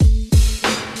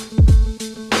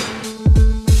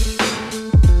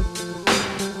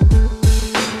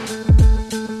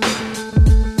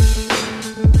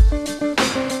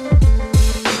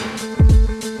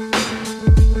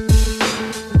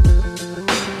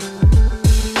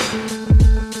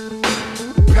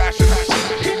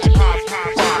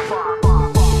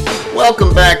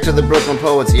to the Brooklyn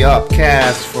Poets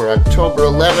Yopcast for October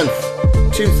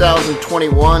 11th,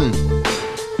 2021.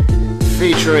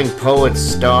 Featuring poet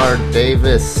Star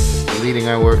Davis, leading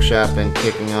our workshop and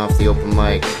kicking off the open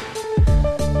mic.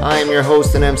 I am your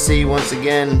host and MC once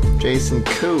again, Jason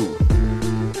Koo.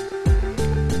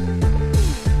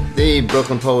 The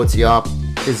Brooklyn Poets Yop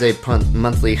is a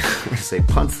monthly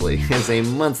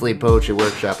poetry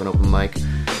workshop and open mic,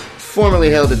 formerly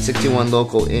held at 61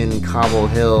 Local in Cobble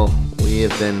Hill. We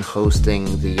have been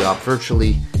hosting the Yop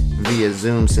virtually via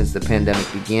Zoom since the pandemic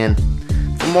began.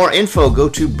 For more info, go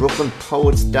to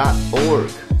brooklynpoets.org.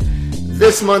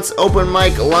 This month's open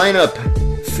mic lineup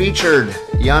featured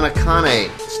Yana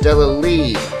Kane, Stella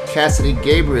Lee, Cassidy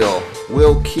Gabriel,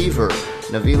 Will Keever,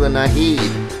 Navila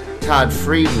Nahid, Todd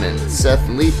Friedman, Seth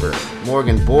Leeper,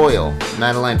 Morgan Boyle,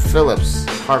 Madeline Phillips,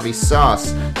 Harvey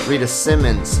Sauce, Rita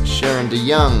Simmons, Sharon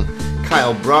DeYoung,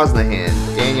 Kyle Brosnahan,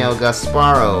 Danielle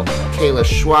Gasparo, Kayla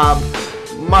Schwab,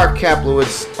 Mark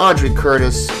Kaplowitz, Audrey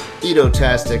Curtis, Ito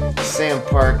Tastic, Sam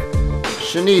Park,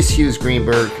 Shanice Hughes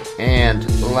Greenberg, and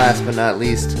last but not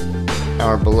least,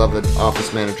 our beloved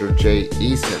office manager, Jay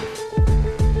Eason.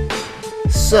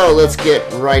 So let's get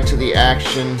right to the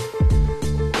action.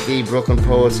 The Brooklyn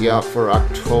Poets Yop for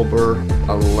October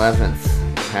 11th.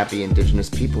 Happy Indigenous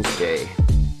Peoples Day.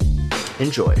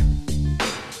 Enjoy.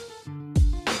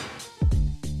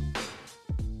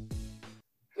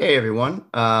 Hey everyone,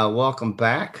 welcome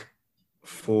back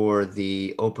for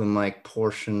the open mic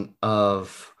portion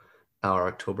of our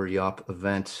October Yop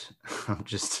event. I'm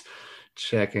just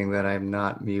checking that I'm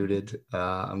not muted.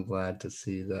 I'm glad to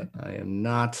see that I am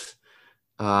not.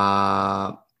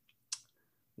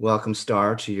 Welcome,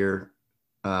 Star, to your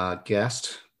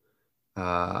guest.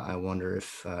 I wonder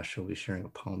if she'll be sharing a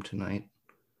poem tonight.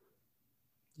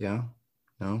 Yeah?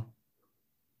 No?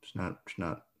 She's not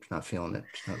feeling it.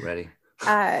 She's not ready.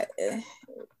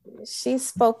 She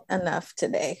spoke enough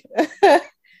today.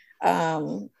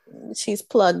 She's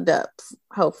plugged up,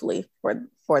 hopefully, for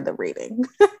the reading.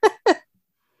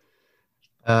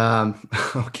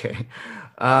 Okay.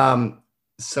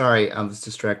 Sorry, I was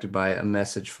distracted by a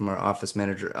message from our office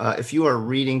manager. If you are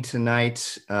reading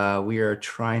tonight, we are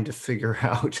trying to figure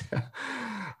out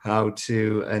how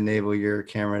to enable your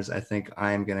cameras. I think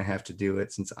I am going to have to do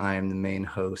it since I am the main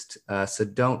host. So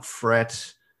don't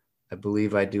fret. I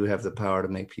believe I do have the power to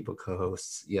make people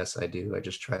co-hosts. Yes, I do. I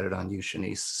just tried it on you,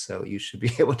 Shanice. So you should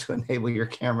be able to enable your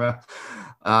camera.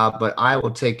 But I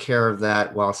will take care of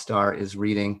that while Star is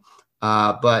reading.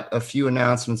 But a few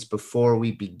announcements before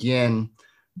we begin.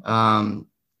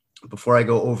 Before I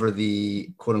go over the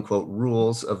quote unquote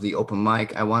rules of the open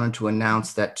mic, I wanted to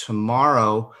announce that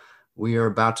tomorrow we are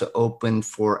about to open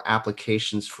for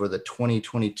applications for the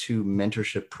 2022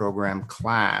 mentorship program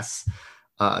class.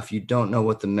 If you don't know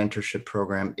what the mentorship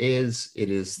program is, it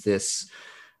is this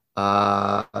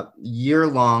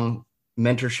year-long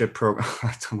mentorship program.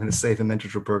 I'm going to say the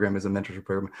mentorship program is a mentorship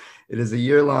program. It is a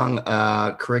year-long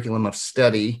curriculum of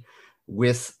study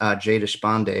with Jay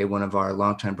Deshpande, one of our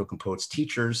longtime Brooklyn Poets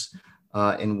teachers,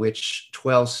 in which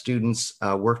 12 students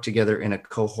work together in a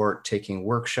cohort taking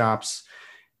workshops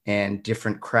and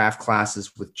different craft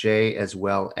classes with Jay, as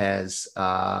well as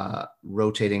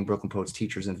rotating Brooklyn Poets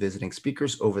teachers and visiting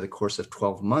speakers over the course of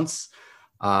 12 months.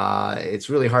 It's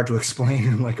really hard to explain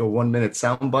in like a 1-minute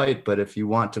soundbite, but if you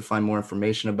want to find more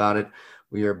information about it,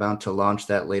 we are about to launch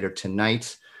that later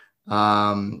tonight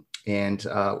and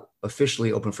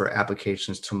officially open for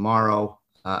applications tomorrow.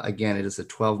 Again, it is a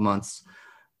 12 months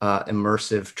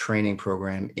immersive training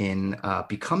program in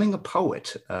becoming a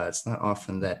poet. It's not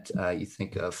often that you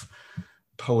think of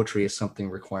poetry as something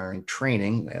requiring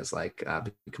training, as like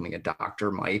becoming a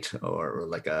doctor might, or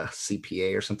like a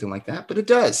CPA or something like that, but it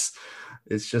does.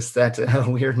 It's just that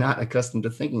we are not accustomed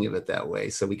to thinking of it that way.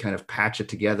 So we kind of patch it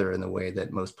together in the way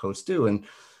that most poets do. And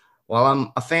while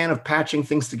I'm a fan of patching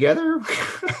things together,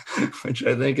 which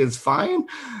I think is fine,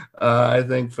 I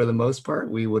think for the most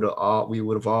part, we would have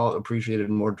all appreciated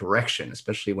more direction,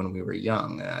 especially when we were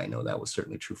young. I know that was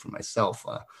certainly true for myself.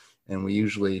 And we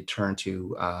usually turn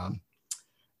to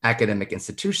academic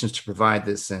institutions to provide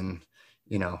this. And,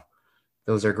 you know,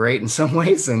 those are great in some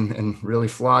ways and really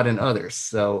flawed in others.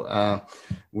 So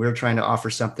we're trying to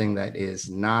offer something that is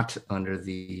not under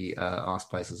the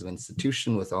auspices of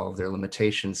institution with all of their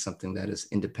limitations, something that is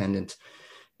independent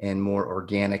and more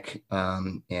organic,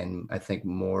 and I think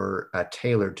more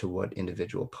tailored to what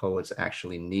individual poets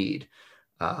actually need,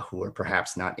 who are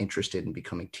perhaps not interested in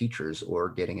becoming teachers or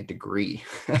getting a degree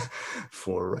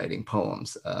for writing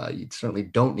poems. You certainly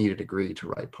don't need a degree to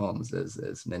write poems,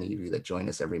 as many of you that join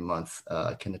us every month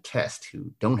can attest,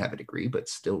 who don't have a degree but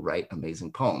still write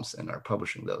amazing poems and are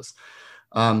publishing those.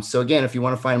 So again, if you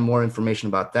want to find more information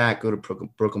about that, go to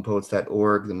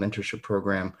brokenpoets.org. The mentorship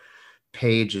program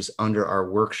page is under our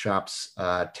workshops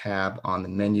tab on the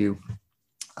menu.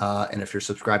 And if you're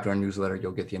subscribed to our newsletter,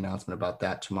 you'll get the announcement about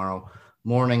that tomorrow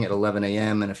morning at 11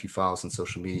 a.m. And if you follow us on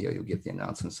social media, you'll get the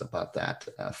announcements about that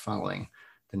following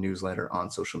the newsletter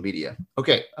on social media.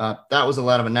 Okay, that was a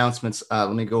lot of announcements.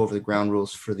 Let me go over the ground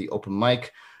rules for the open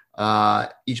mic.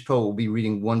 Each poet will be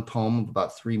reading one poem of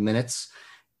about 3 minutes.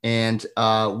 And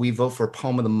we vote for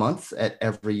Poem of the Month at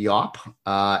every YOP.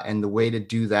 And the way to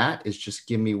do that is just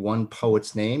give me one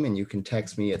poet's name, and you can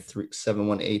text me at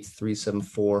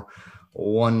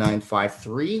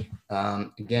 718-374-1953.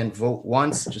 Again, vote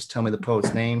once. Just tell me the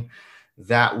poet's name.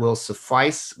 That will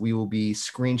suffice. We will be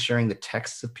screen sharing the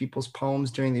texts of people's poems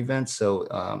during the event. So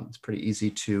it's pretty easy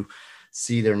to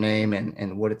see their name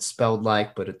and what it's spelled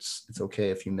like, but it's okay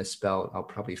if you misspell it. I'll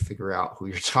probably figure out who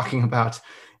you're talking about.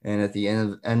 And at the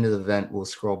end of the event, we'll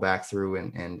scroll back through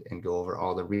and go over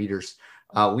all the readers.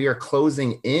 We are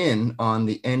closing in on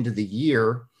the end of the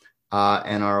year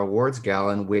and our awards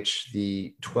gala, in which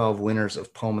the 12 winners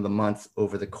of Poem of the Month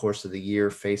over the course of the year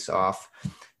face off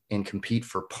and compete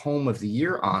for Poem of the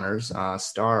Year honors.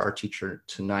 Star, our teacher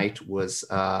tonight, was,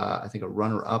 I think, a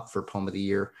runner-up for Poem of the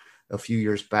Year a few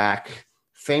years back,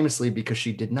 famously because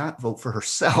she did not vote for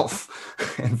herself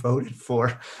and voted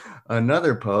for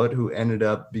another poet who ended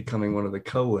up becoming one of the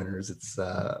co-winners. It's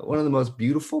one of the most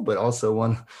beautiful, but also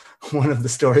one of the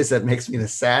stories that makes me the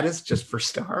saddest, just for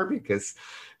Star, because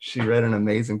she read an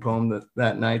amazing poem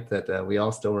that night that we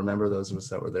all still remember, those of us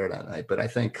that were there that night. But I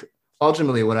think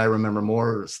ultimately what I remember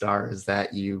more, Star, is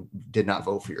that you did not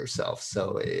vote for yourself.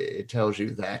 So it tells you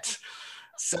that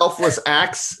selfless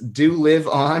acts do live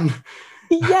on.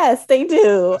 Yes, they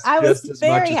do. I was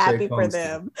very happy for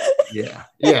them. Yeah.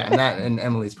 And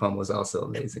Emily's poem was also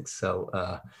amazing. So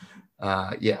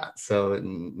so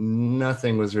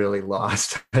nothing was really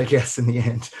lost, I guess, in the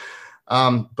end.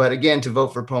 But again, to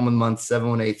vote for Poem of the Month,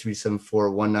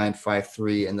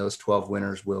 718-374-1953, and those 12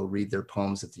 winners will read their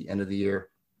poems at the end of the year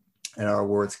at our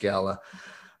awards gala.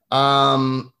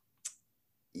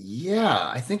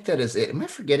 Yeah, I think that is it. Am I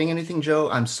forgetting anything, Joe?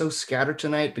 I'm so scattered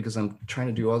tonight because I'm trying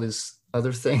to do all these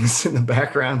other things in the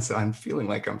background, so I'm feeling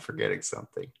like I'm forgetting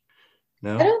something.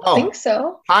 No? I don't think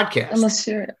so. Podcast. Unless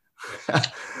you're... We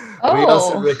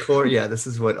also record. Yeah, this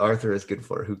is what Arthur is good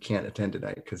for, who can't attend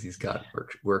tonight because he's got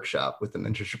workshop with the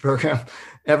mentorship program.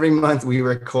 Every month we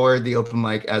record the open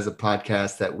mic as a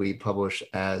podcast that we publish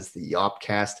as the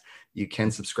Yopcast. You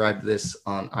can subscribe to this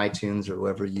on iTunes or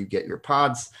wherever you get your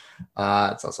pods.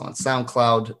 It's also on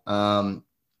SoundCloud.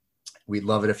 We'd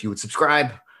love it if you would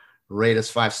subscribe, rate us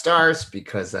 5 stars,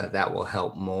 because that will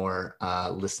help more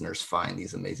listeners find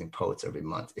these amazing poets every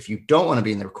month. If you don't want to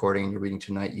be in the recording and you're reading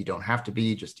tonight, you don't have to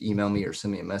be. Just email me or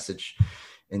send me a message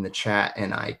in the chat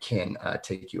and I can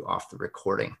take you off the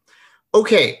recording.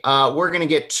 Okay, we're going to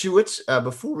get to it.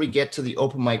 Before we get to the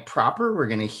open mic proper, we're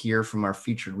going to hear from our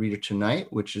featured reader tonight,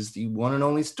 which is the one and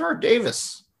only Star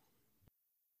Davis.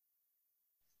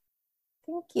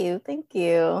 Thank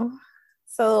you.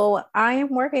 So I am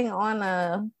working on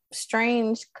a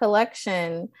strange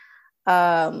collection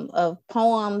of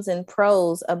poems and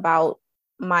prose about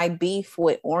my beef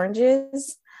with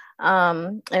oranges.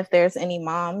 If there's any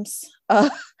moms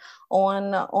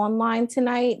online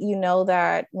tonight, you know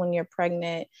that when you're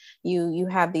pregnant, you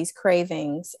have these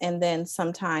cravings, and then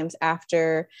sometimes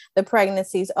after the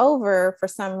pregnancy's over, for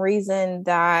some reason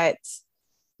that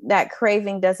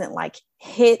craving doesn't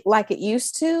hit like it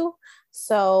used to.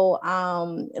 So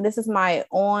this is my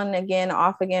on again,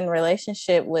 off again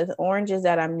relationship with oranges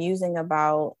that I'm musing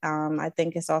about. I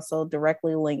think it's also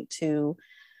directly linked to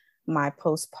my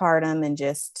postpartum and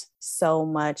just so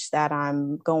much that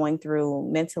I'm going through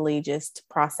mentally, just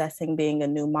processing being a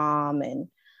new mom. And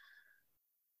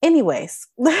anyways,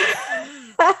 this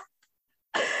is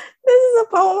a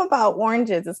poem about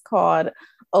oranges. It's called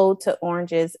Ode to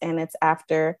Oranges, and it's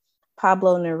after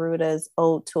Pablo Neruda's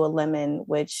Ode to a Lemon,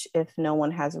 which if no one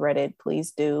has read it,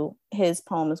 please do. His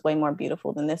poem is way more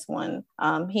beautiful than this one.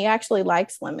 He actually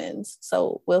likes lemons,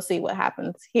 so we'll see what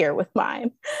happens here with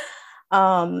mine.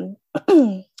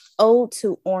 Ode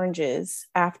to Oranges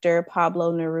after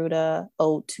Pablo Neruda,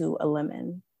 Ode to a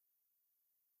Lemon.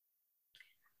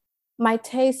 My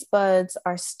taste buds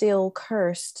are still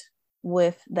cursed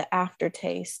with the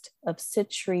aftertaste of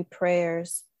citrus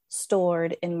prayers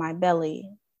stored in my belly.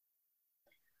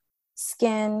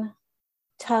 Skin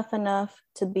tough enough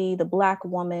to be the Black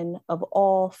woman of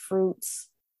all fruits,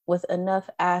 with enough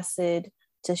acid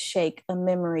to shake a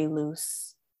memory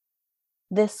loose.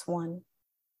 This one,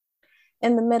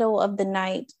 In the middle of the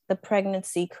night, the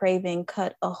pregnancy craving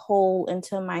cut a hole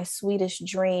into my sweetest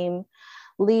dream,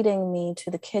 leading me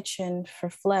to the kitchen for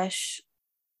flesh.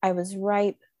 I was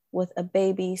ripe with a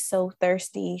baby so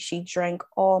thirsty she drank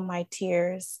all my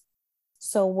tears.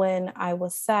 So when I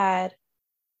was sad,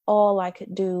 all I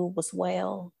could do was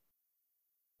wail.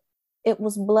 It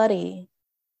was bloody,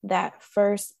 that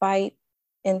first bite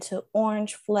into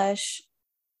orange flesh,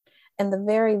 and the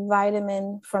very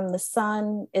vitamin from the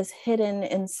sun is hidden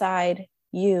inside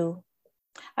you.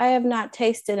 I have not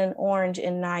tasted an orange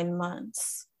in 9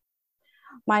 months.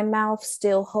 My mouth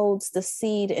still holds the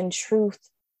seed in truth.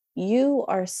 You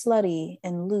are slutty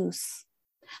and loose,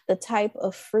 the type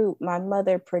of fruit my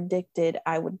mother predicted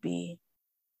I would be.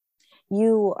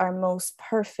 You are most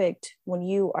perfect when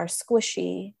you are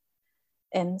squishy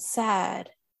and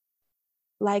sad,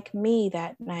 like me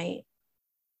that night.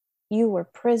 You were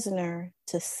prisoner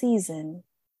to season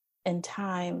and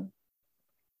time.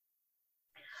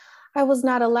 I was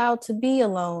not allowed to be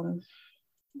alone,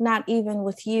 not even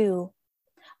with you.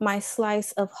 My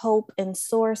slice of hope and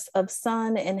source of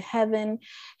sun and heaven,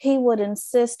 he would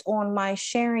insist on my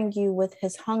sharing you with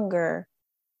his hunger.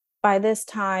 By this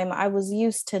time, I was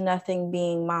used to nothing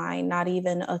being mine, not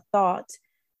even a thought.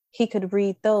 He could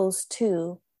read those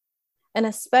too, and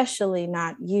especially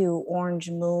not you, orange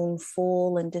moon,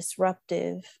 full and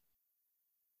disruptive.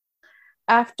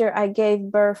 After I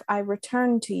gave birth, I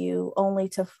returned to you only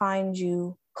to find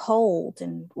you cold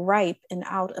and ripe and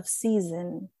out of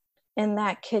season. In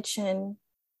that kitchen,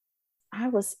 I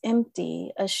was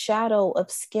empty, a shadow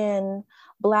of skin.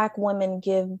 Black women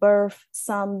give birth,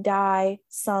 some die,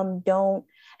 some don't,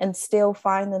 and still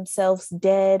find themselves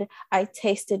dead. I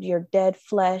tasted your dead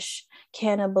flesh.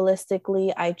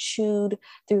 Cannibalistically, I chewed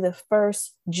through the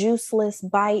first juiceless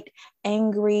bite,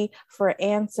 angry for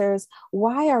answers.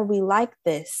 Why are we like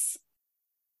this?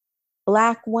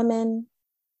 Black women,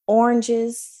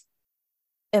 oranges,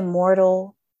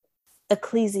 immortal,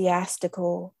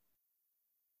 ecclesiastical,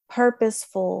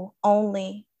 purposeful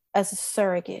only as a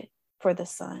surrogate for the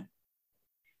sun.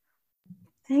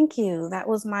 Thank you. That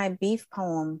was my beef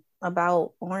poem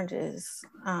about oranges.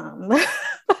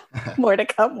 More to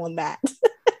come on that.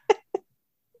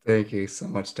 Thank you so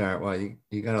much, Tara. Wow,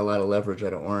 you got a lot of leverage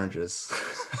out of oranges.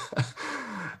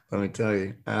 Let me tell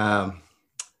you.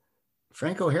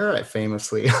 Frank O'Hara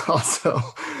famously also,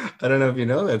 I don't know if you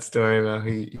know that story about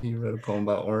he wrote a poem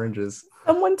about oranges.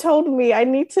 Someone told me I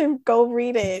need to go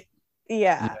read it.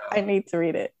 Yeah, I need to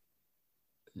read it.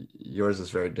 Yours is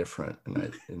very different,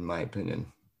 in my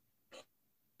opinion,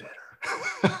 better.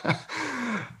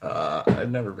 I've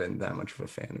never been that much of a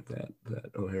fan of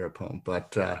that O'Hara poem,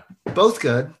 but both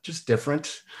good, just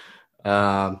different.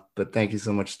 But thank you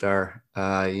so much, Star.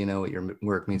 You know what your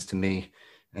work means to me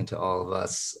and to all of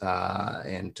us,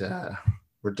 and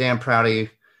we're damn proud of you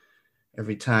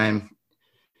every time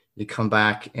you come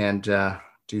back and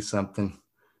do something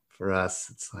for us.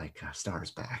 It's like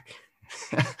Star's back.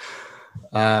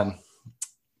 Yeah,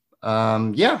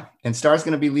 and Star's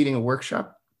going to be leading a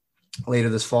workshop later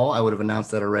this fall. I would have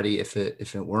announced that already if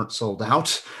it weren't sold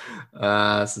out.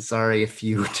 So sorry if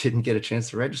you didn't get a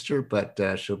chance to register, but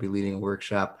she'll be leading a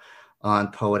workshop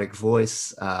on poetic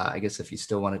voice. I guess if you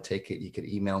still want to take it, you could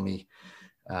email me.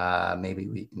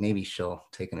 Maybe she'll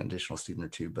take an additional student or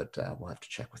two, but we'll have to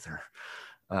check with her.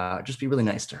 Just be really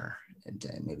nice to her, and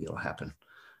maybe it'll happen.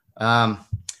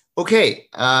 Okay.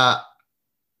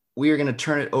 We are going to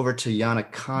turn it over to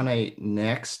Yana Kane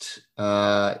next.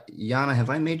 Yana, have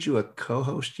I made you a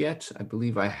co-host yet? I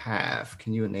believe I have.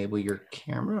 Can you enable your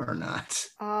camera or not?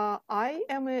 I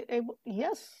am able.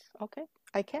 Yes. Okay.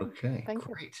 I can. Okay. Thank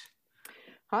great. You.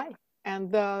 Hi.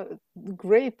 And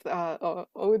great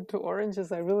ode to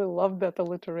oranges. I really love that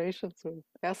alliterations with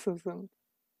S's and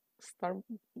star.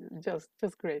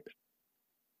 Just great.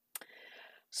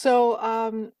 So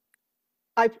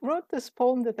I wrote this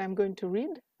poem that I'm going to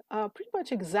read pretty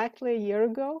much exactly a year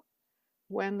ago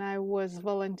when I was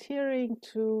volunteering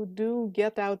to do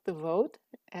Get Out the Vote,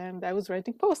 and I was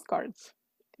writing postcards.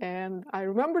 And I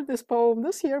remember this poem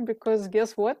this year because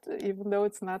guess what? Even though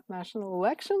it's not national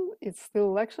election, it's still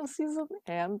election season,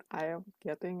 and I am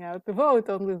getting out the vote,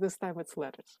 only this time it's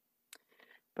letters.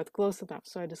 But close enough,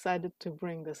 so I decided to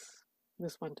bring this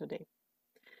one today.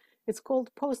 It's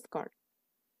called Postcard.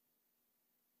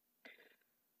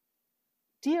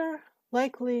 Dear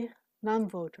likely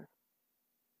non-voter,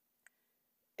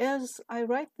 as I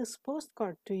write this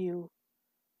postcard to you,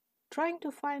 trying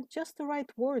to find just the right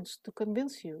words to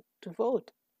convince you to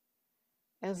vote,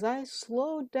 as I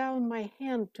slow down my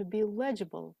hand to be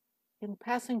legible in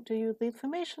passing to you the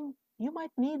information you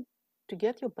might need to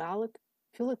get your ballot,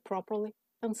 fill it properly,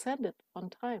 and send it on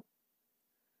time.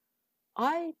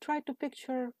 I try to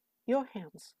picture your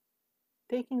hands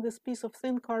taking this piece of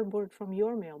thin cardboard from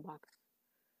your mailbox,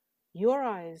 your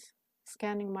eyes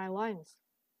scanning my lines.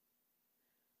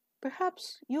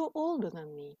 Perhaps you're older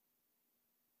than me.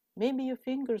 Maybe your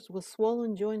fingers with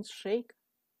swollen joints shake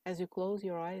as you close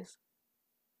your eyes.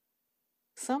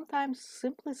 Sometimes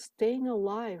simply staying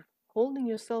alive, holding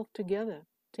yourself together,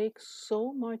 takes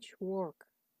so much work.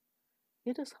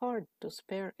 It is hard to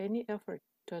spare any effort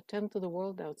to attend to the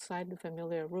world outside the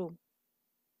familiar room.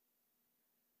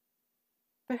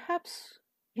 Perhaps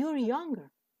you're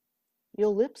younger.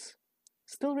 Your lips,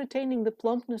 still retaining the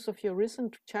plumpness of your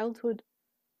recent childhood,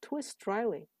 twist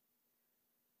dryly.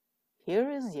 Here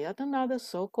is yet another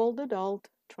so-called adult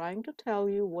trying to tell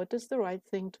you what is the right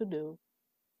thing to do.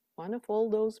 One of all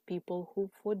those people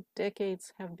who for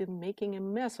decades have been making a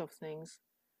mess of things.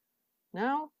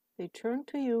 Now they turn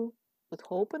to you with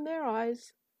hope in their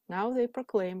eyes. Now they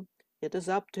proclaim, it is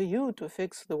up to you to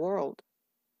fix the world.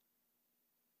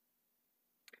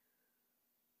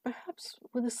 Perhaps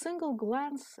with a single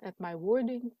glance at my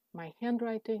wording, my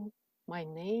handwriting, my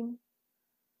name,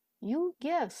 you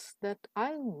guess that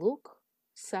I look,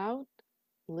 sound,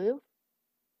 live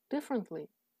differently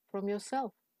from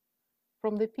yourself,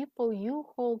 from the people you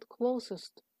hold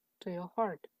closest to your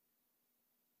heart.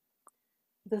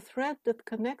 The thread that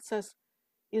connects us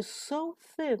is so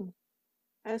thin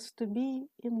as to be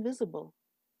invisible.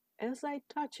 As I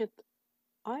touch it,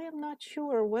 I am not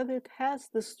sure whether it has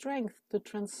the strength to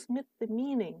transmit the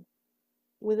meaning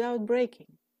without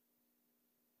breaking.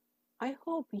 I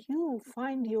hope you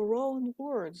find your own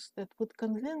words that would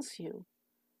convince you.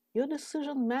 Your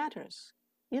decision matters.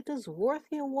 It is worth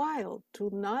your while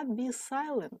to not be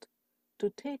silent,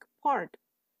 to take part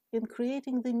in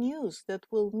creating the news that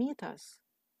will meet us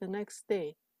the next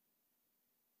day.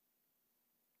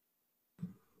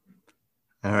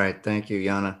 All right. Thank you,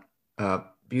 Yana.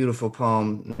 Beautiful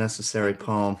poem, necessary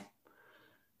poem.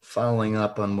 Following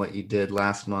up on what you did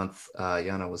last month,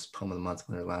 Yana was Poem of the Month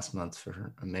winner last month for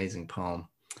her amazing poem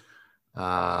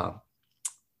about,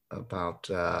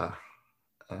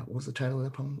 what was the title of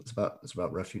that poem? It's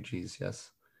about refugees,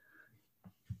 yes.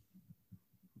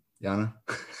 Yana?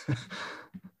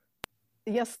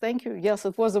 Yes, thank you. Yes,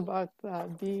 it was about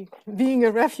being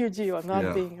a refugee or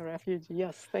not being a refugee.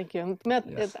 Yes, thank you. And it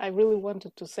meant I really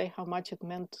wanted to say how much it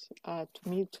meant to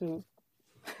me to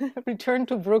return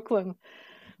to Brooklyn,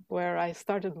 where I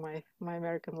started my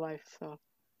American life. So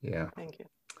thank you.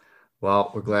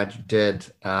 Well, we're glad you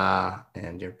did.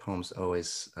 And your poems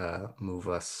always move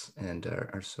us and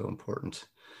are so important.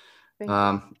 Thank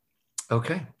you.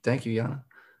 Okay, thank you, Yana.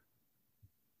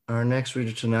 Our next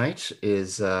reader tonight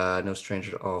is no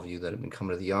stranger to all of you that have been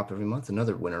coming to the YAWP every month,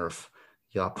 another winner of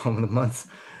YAWP Poem of the Month.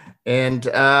 And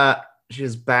she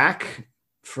is back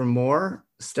for more.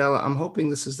 Stella, I'm hoping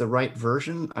this is the right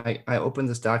version. I opened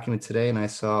this document today and I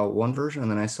saw one version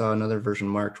and then I saw another version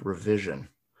marked revision.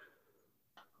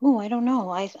 Oh, I don't know.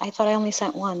 I thought I only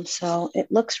sent one, so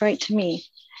it looks right to me.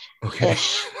 Okay.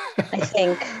 I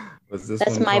think. Was this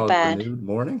That's one my called bad. Renewed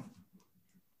Morning?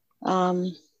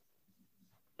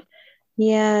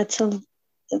 Yeah,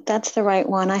 that's the right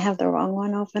one. I have the wrong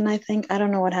one open, I think. I don't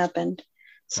know what happened.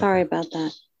 Sorry about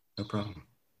that. No problem.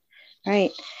 All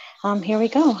right. Here we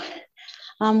go.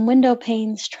 Window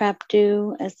panes trap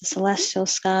dew as the celestial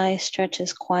sky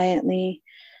stretches quietly,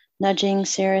 nudging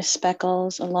cirrus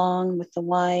speckles along with the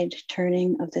wide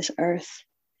turning of this earth.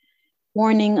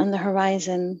 Warning on the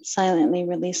horizon silently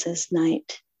releases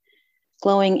night.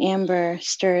 Glowing amber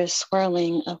stirs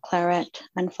swirling of claret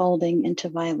unfolding into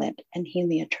violet and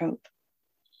heliotrope.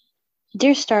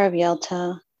 Dear star of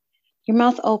Yelta, your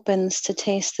mouth opens to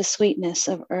taste the sweetness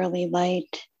of early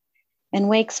light and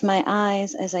wakes my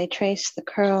eyes as I trace the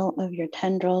curl of your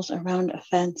tendrils around a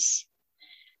fence.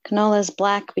 Canola's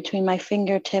black between my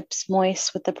fingertips,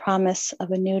 moist with the promise of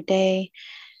a new day,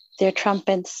 their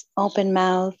trumpets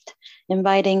open-mouthed,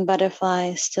 inviting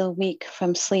butterflies still weak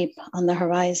from sleep on the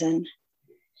horizon.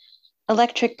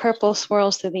 Electric purple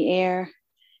swirls through the air,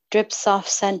 drips soft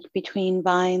scent between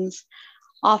vines,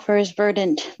 offers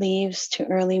verdant leaves to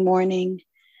early morning,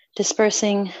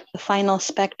 dispersing the final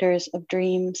specters of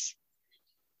dreams.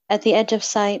 At the edge of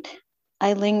sight,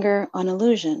 I linger on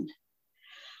illusion,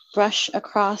 brush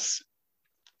across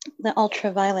the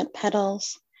ultraviolet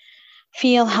petals,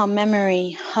 feel how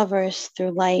memory hovers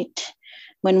through light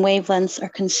when wavelengths are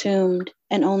consumed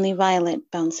and only violet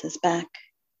bounces back.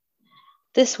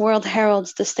 This world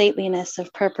heralds the stateliness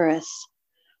of purpurus,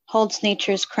 holds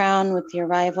nature's crown with the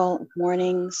arrival of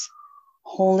mornings,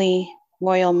 holy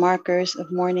royal markers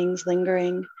of mornings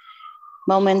lingering,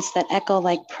 moments that echo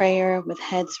like prayer with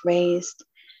heads raised,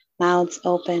 mouths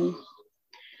open.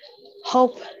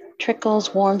 Hope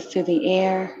trickles warmth through the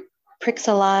air, pricks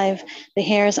alive the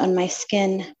hairs on my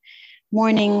skin.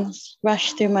 Mornings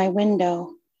rush through my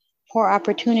window, pour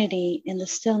opportunity in the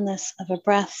stillness of a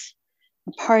breath,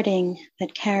 a parting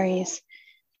that carries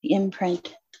the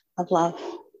imprint of love.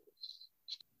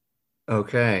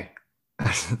 Okay.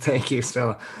 Thank you,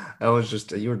 Stella. I was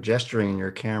just, you were gesturing in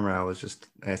your camera.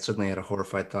 I suddenly had a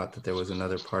horrified thought that there was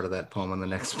another part of that poem on the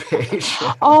next page.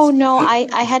 Oh, no,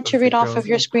 I had to read off of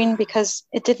your screen because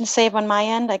it didn't save on my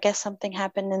end. I guess something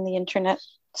happened in the internet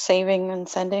saving and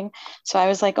sending. So I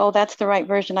was like, oh, that's the right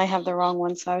version. I have the wrong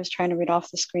one. So I was trying to read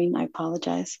off the screen. I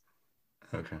apologize.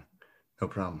 Okay, no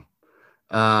problem.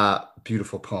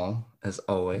 Beautiful poem, as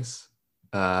always.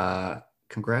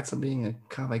 Congrats on being a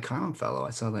Cave Canem fellow. I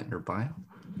saw that in your bio.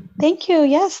 Thank you.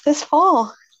 Yes, this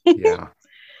fall. Yeah.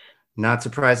 Not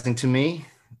surprising to me.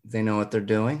 They know what they're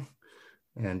doing,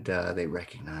 and they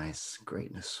recognize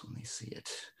greatness when they see it.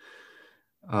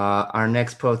 Our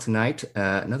next poet tonight,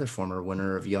 another former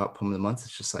winner of Yacht Poem of the Month.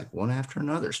 It's just like one after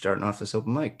another, starting off this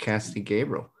open mic. Cassidy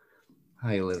Gabriel. How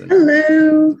you living?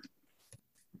 Hello.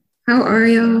 How are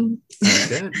y'all? I'm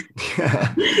good.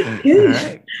 Good. All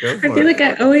right, go for I feel it. like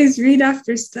I always read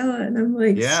after Stella, and I'm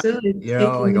like, still Yeah,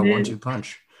 like a taking it 1-2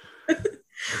 punch.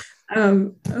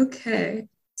 Okay,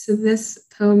 so this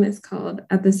poem is called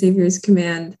At the Savior's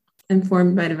Command,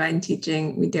 informed by divine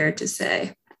teaching, we dare to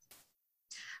say.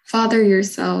 Father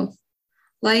yourself,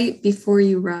 light before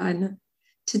you run.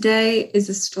 Today is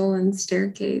a stolen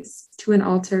staircase to an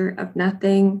altar of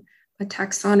nothing but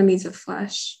taxonomies of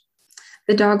flesh.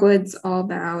 The dogwoods all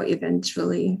bow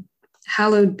eventually.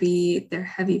 Hallowed be their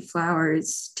heavy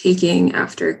flowers, taking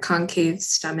after concave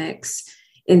stomachs,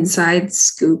 inside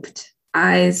scooped,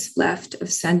 eyes left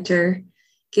of center.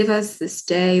 Give us this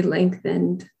day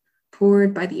lengthened,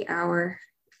 poured by the hour,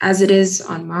 as it is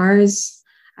on Mars,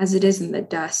 as it is in the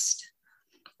dust.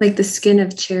 Like the skin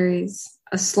of cherries,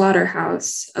 a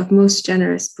slaughterhouse of most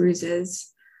generous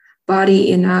bruises,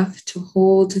 body enough to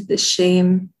hold the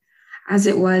shame, as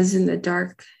it was in the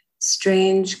dark,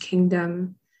 strange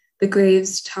kingdom, the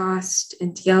graves tossed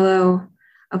and yellow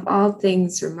of all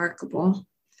things remarkable,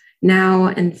 now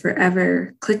and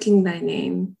forever clicking thy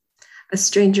name, a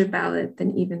stranger ballad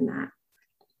than even that.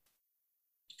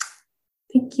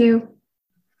 Thank you.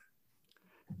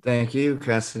 Thank you,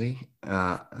 Cassidy.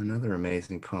 Another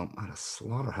amazing poem on a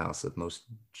slaughterhouse of most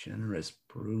generous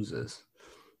bruises.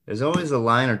 There's always a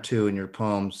line or two in your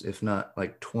poems, if not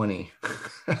like 20,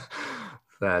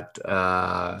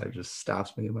 that just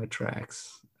stops me in my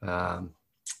tracks.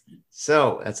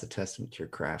 So that's a testament to your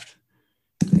craft.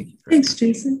 Thank you. Thanks,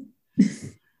 Jason.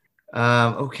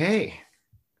 Okay.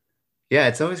 Yeah,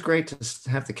 it's always great to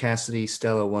have the Cassidy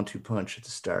Stella 1-2 punch at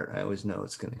the start. I always know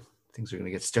things are gonna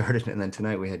get started. And then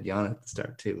tonight we had Yana at the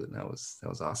start too, and that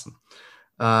was awesome.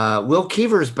 Will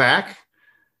Keever's back,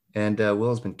 and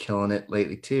Will's been killing it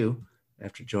lately too,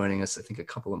 after joining us I think a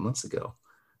couple of months ago.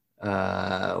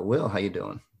 Will, how you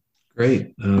doing?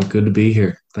 Great. Good to be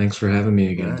here. Thanks for having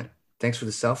me again. Right. Thanks for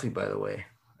the selfie, by the way.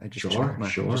 I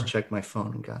just checked my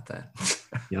phone and got that.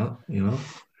 Yeah.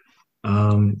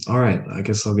 All right. I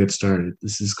guess I'll get started.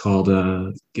 This is called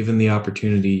Given the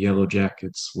Opportunity, Yellow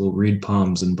Jackets Will Read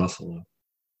Palms in Buffalo.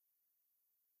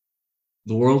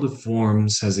 The world of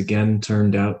forms has again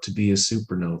turned out to be a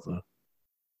supernova.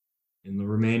 In the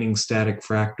remaining static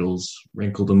fractals,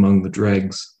 wrinkled among the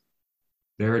dregs,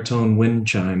 baritone wind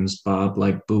chimes bob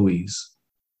like buoys,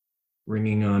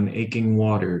 ringing on aching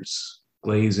waters,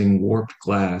 glazing warped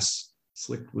glass,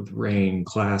 slicked with rain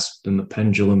clasped in the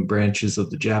pendulum branches of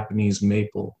the Japanese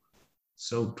maple,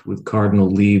 soaked with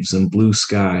cardinal leaves and blue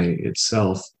sky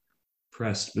itself,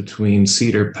 pressed between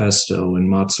cedar pesto and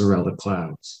mozzarella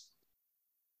clouds.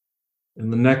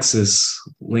 In the nexus,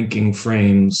 linking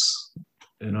frames,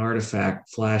 an artifact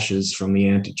flashes from the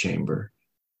antechamber.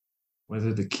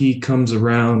 Whether the key comes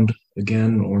around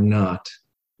again or not,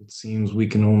 it seems we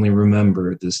can only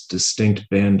remember this distinct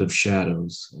band of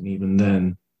shadows, and even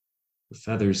then, the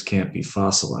feathers can't be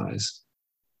fossilized.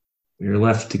 We are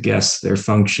left to guess their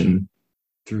function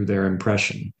through their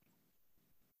impression.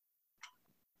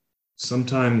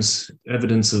 Sometimes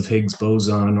evidence of Higgs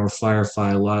boson or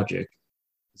Firefly logic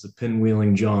is a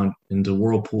pinwheeling jaunt into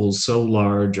whirlpools so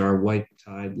large our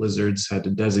white-tide lizards had to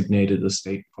designate it a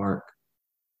state park.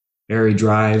 Airy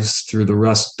drives through the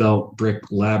Rust Belt brick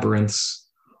labyrinths,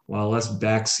 while us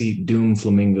backseat doom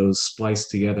flamingos splice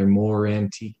together more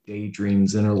antique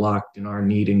daydreams interlocked in our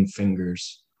kneading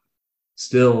fingers.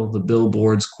 Still, the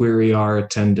billboards query our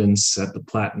attendance at the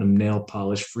Platinum Nail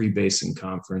Polish Freebasing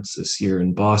Conference this year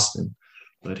in Boston,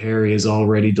 but Harry has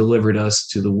already delivered us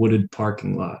to the wooded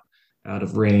parking lot, out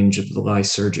of range of the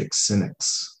lysergic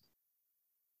cynics.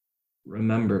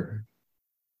 Remember,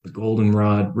 the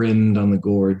goldenrod rimmed on the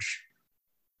gorge,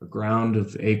 a ground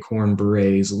of acorn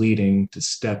berets leading to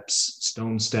steps,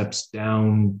 stone steps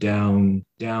down, down,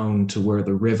 down to where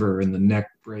the river and the neck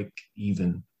break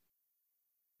even.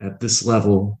 At this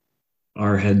level,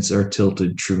 our heads are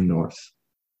tilted true north.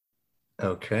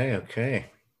 Okay.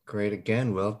 Great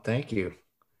again, Will. Thank you.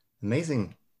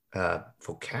 Amazing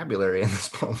vocabulary in this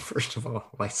poem, first of all.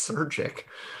 Lysergic.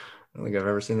 I don't think I've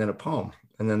ever seen that in a poem.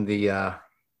 And then the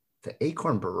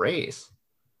acorn berets.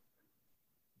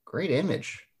 Great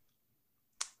image.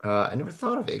 I never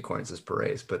thought of acorns as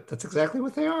berets, but that's exactly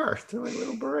what they are. They're like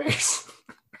little berets.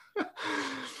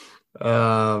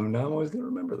 Now I'm always going to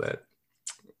remember that.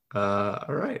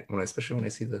 All right. Especially when I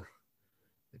see the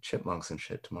chipmunks and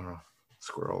shit tomorrow.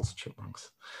 Squirrels,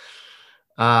 chipmunks.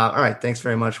 All right. Thanks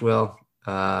very much, Will.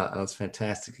 That was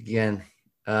fantastic again.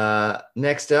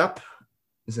 Next up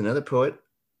is another poet,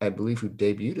 I believe, who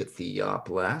debuted at the Yop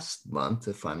last month,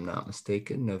 if I'm not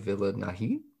mistaken, Navila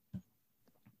Nahi.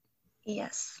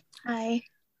 Yes. Hi.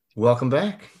 Welcome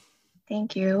back.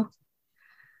 Thank you.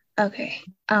 Okay.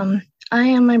 I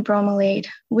am my bromelade,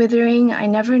 withering. I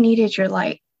never needed your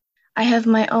light. I have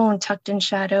my own tucked in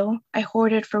shadow. I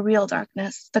hoarded for real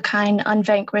darkness, the kind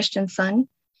unvanquished in sun.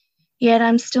 Yet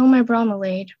I'm still my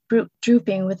bromelade,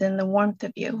 drooping within the warmth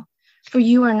of you. For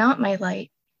you are not my light.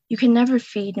 You can never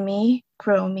feed me,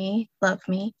 grow me, love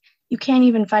me. You can't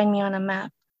even find me on a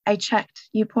map. I checked.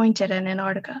 You pointed at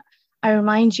Antarctica. I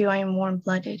remind you I am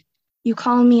warm-blooded. You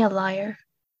call me a liar.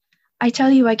 I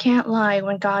tell you I can't lie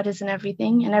when God is in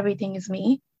everything and everything is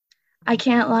me. I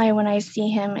can't lie when I see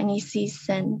him and he sees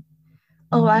sin.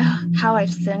 Oh, how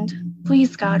I've sinned.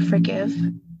 Please, God, forgive.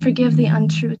 Forgive the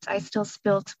untruths I still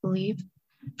spill to believe.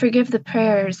 Forgive the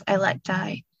prayers I let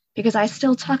die, because I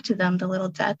still talk to them, the little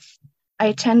deaths. I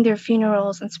attend their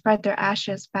funerals and spread their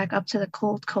ashes back up to the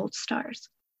cold, cold stars.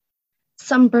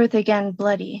 Some birth again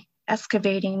bloody,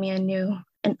 excavating me anew,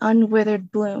 an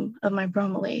unwithered bloom of my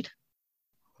bromelade.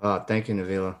 Oh, thank you,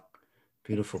 Navila.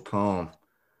 Beautiful poem.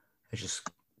 It just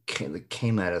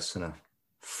came at us in a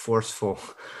forceful,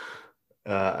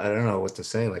 I don't know what to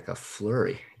say, like a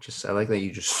flurry. I like that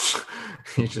you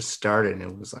just started and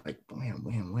it was like wham,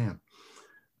 wham, wham.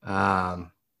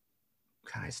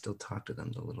 God, I still talk to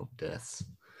them, the little deaths.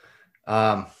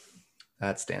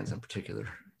 That stanza in particular.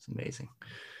 It's amazing.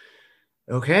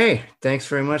 Okay, thanks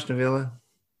very much, Navila.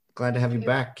 Glad to have you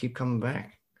back. Keep coming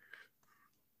back.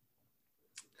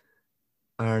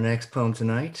 Our next poem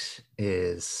tonight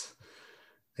is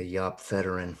a Yop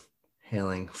veteran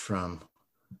hailing from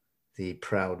the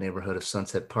proud neighborhood of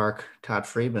Sunset Park. Todd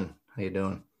Friedman, how you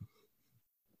doing?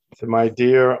 To my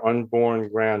dear unborn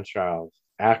grandchild,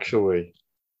 actually,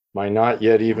 my not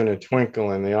yet even a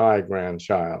twinkle in the eye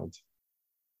grandchild.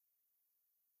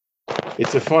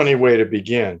 It's a funny way to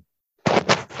begin,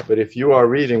 but if you are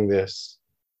reading this,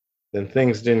 then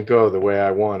things didn't go the way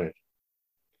I wanted.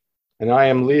 And I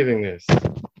am leaving this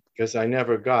because I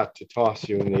never got to toss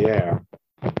you in the air,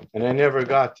 and I never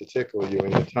got to tickle you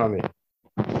in the tummy,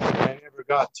 and I never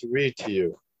got to read to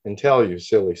you and tell you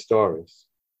silly stories.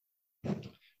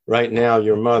 Right now,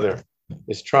 your mother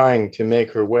is trying to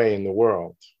make her way in the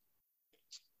world.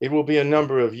 It will be a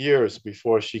number of years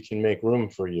before she can make room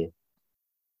for you.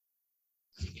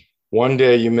 One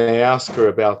day you may ask her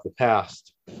about the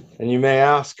past, and you may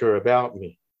ask her about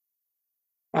me.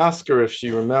 Ask her if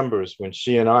she remembers when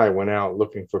she and I went out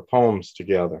looking for poems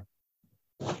together.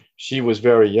 She was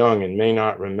very young and may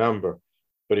not remember,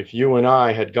 but if you and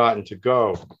I had gotten to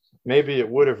go, maybe it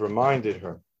would have reminded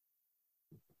her.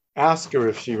 Ask her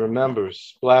if she remembers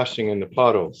splashing in the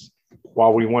puddles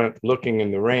while we went looking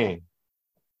in the rain.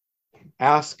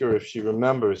 Ask her if she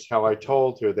remembers how I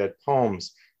told her that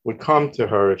poems would come to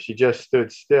her if she just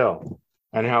stood still,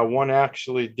 and how one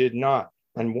actually did not,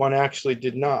 and one actually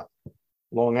did not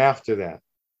long after that.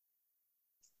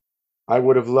 I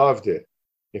would have loved it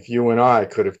if you and I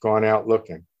could have gone out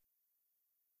looking.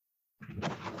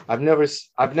 I've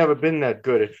never been that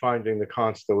good at finding the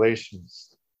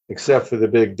constellations, except for the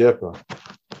Big Dipper.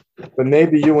 But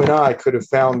maybe you and I could have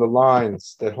found the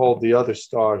lines that hold the other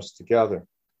stars together.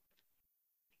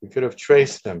 We could have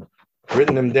traced them,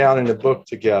 written them down in a book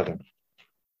together.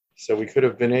 So we would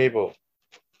have been able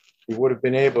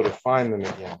to find them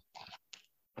again.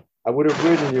 I would have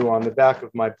ridden you on the back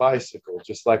of my bicycle,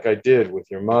 just like I did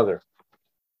with your mother.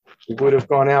 We would have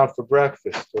gone out for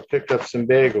breakfast or picked up some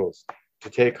bagels to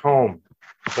take home.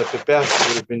 But the best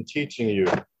would have been teaching you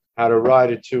how to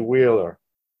ride a two-wheeler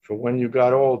for when you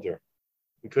got older,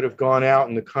 We could have gone out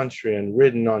in the country and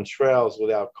ridden on trails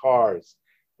without cars,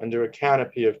 under a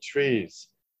canopy of trees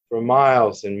for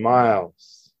miles and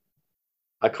miles.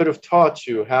 I could have taught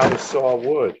you how to saw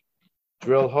wood,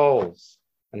 drill holes,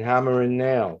 and hammer in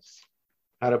nails,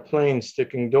 how to plane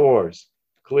sticking doors,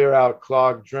 clear out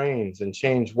clogged drains, and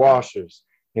change washers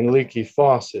in leaky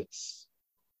faucets.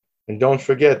 And don't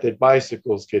forget that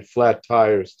bicycles get flat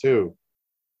tires too.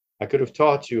 I could have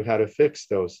taught you how to fix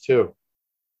those too.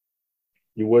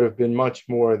 You would have been much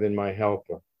more than my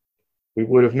helper. We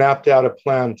would have mapped out a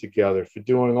plan together for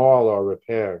doing all our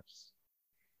repairs.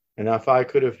 And if I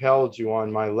could have held you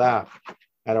on my lap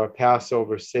at our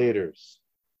Passover Seders,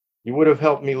 you would have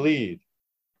helped me lead.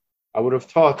 I would have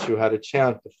taught you how to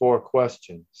chant the 4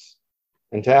 questions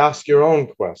and to ask your own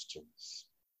questions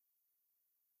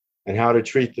and how to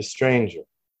treat the stranger.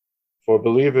 For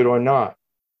believe it or not,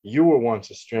 you were once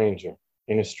a stranger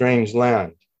in a strange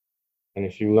land. And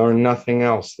if you learn nothing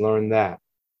else, learn that.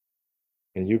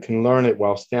 And you can learn it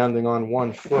while standing on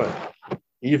one foot,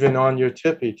 even on your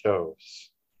tippy toes.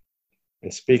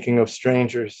 And speaking of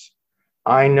strangers,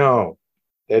 I know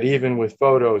that even with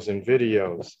photos and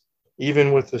videos,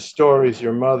 even with the stories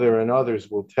your mother and others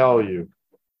will tell you,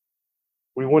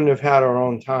 we wouldn't have had our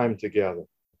own time together.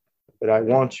 But I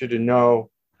want you to know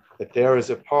that there is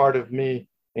a part of me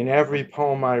in every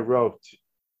poem I wrote.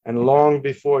 And long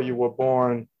before you were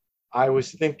born, I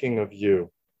was thinking of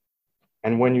you.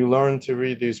 And when you learn to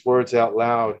read these words out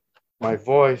loud, my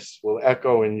voice will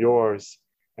echo in yours,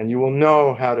 and you will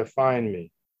know how to find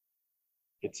me.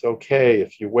 It's okay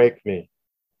if you wake me.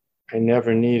 I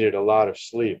never needed a lot of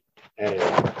sleep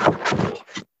anyway.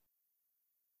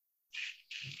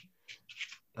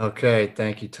 Okay,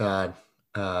 thank you, Todd.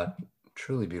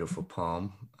 Truly beautiful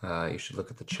poem. You should look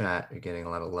at the chat. You're getting a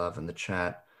lot of love in the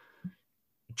chat.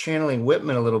 Channeling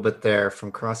Whitman a little bit there from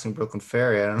Crossing Brooklyn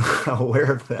Ferry. I don't know how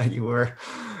aware of that you were.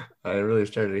 I really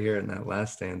started to hear it in that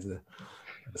last stanza,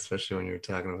 especially when you were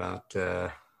talking about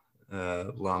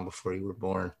long before you were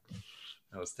born.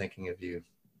 I was thinking of you.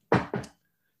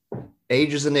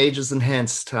 Ages and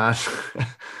hence, Todd.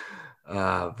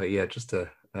 But yeah, just a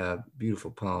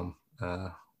beautiful poem.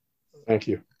 Thank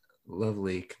you.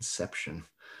 Lovely conception.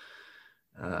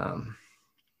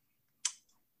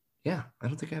 Yeah, I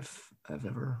don't think I've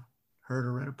ever heard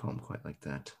or read a poem quite like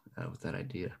that with that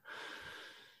idea.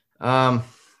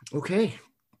 Okay,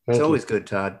 it's always good,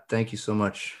 Todd. Thank you so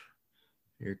much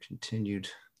for your continued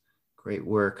great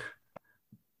work.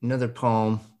 Another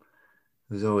poem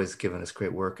who's always given us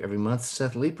great work every month,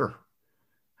 Seth Leeper.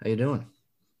 How you doing?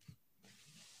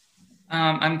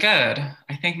 I'm good.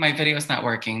 I think my video is not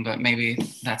working, but maybe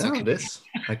that's okay. It is.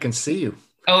 I can see you.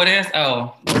 Oh, it is?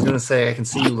 Oh. I was going to say I can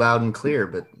see you loud and clear,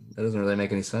 but that doesn't really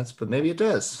make any sense, but maybe it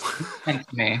does.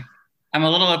 Thanks, me. I'm a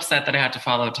little upset that I had to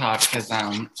follow Todd because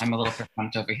I'm a little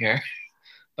perfunced over here.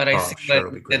 But I see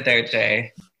what you did there,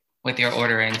 Jay, with your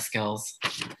ordering skills.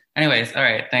 Anyways, all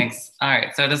right, thanks. All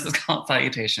right, so this is called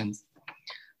Salutations.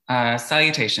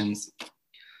 Salutations.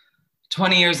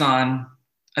 20 years on,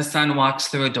 a son walks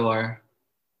through a door,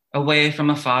 away from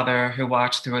a father who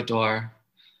watched through a door,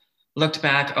 looked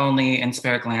back only in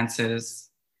spare glances,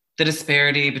 the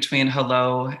disparity between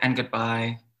hello and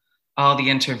goodbye, all the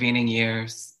intervening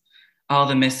years, all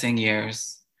the missing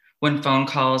years, when phone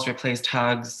calls replaced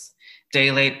hugs,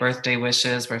 day-late birthday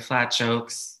wishes were flat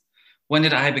jokes. When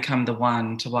did I become the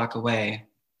one to walk away,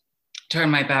 turn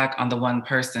my back on the one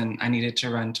person I needed to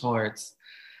run towards?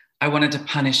 I wanted to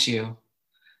punish you.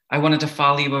 I wanted to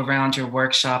follow you around your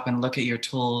workshop and look at your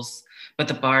tools, but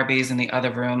the Barbies in the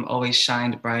other room always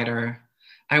shined brighter.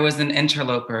 I was an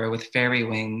interloper with fairy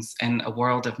wings and a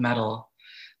world of metal,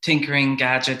 tinkering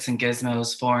gadgets and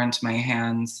gizmos foreign to my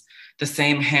hands, the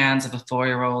same hands of a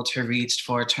 4-year-old who reached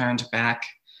for a turned back,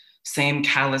 same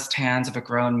calloused hands of a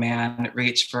grown man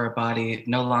reached for a body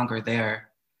no longer there.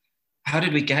 How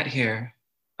did we get here?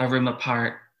 A room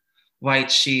apart, white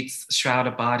sheets shroud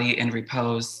a body in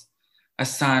repose, a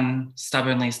son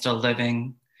stubbornly still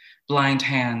living, blind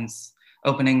hands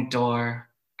opening door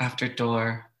after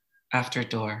door after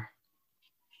door.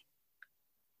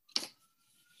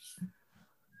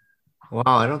 Wow,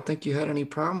 I don't think you had any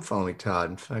problem following Todd.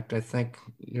 In fact, I think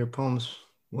your poems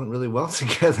went really well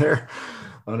together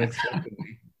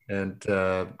unexpectedly and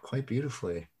quite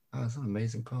beautifully. Oh, that's an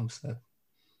amazing poem, Seth.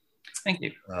 Thank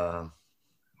you.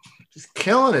 Just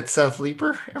killing it, Seth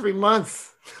Leeper, every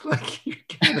month. Like you're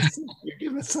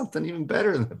giving us something even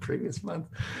better than the previous month.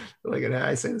 Like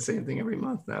I say the same thing every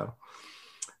month now.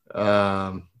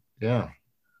 Yeah.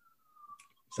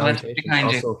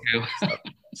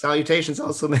 Salutations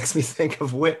also makes me think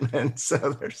of Whitman. So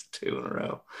there's 2 in a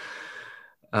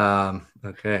row.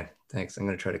 Okay. Thanks. I'm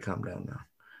going to try to calm down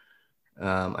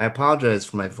now. I apologize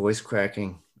for my voice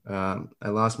cracking. I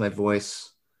lost my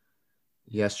voice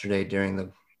yesterday during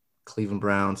the Cleveland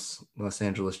Browns Los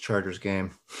Angeles Chargers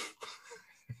game.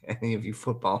 Any of you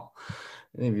football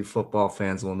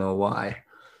fans will know why,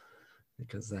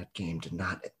 because that game did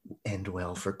not end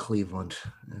well for Cleveland.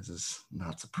 This is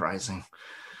not surprising.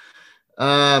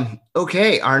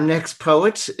 Okay, our next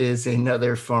poet is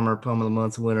another former Poem of the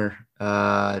Month winner.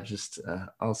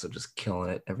 Also just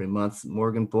killing it every month.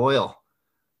 Morgan Boyle,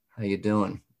 how you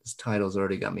doing? This title's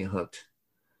already got me hooked.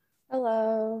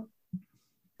 Hello.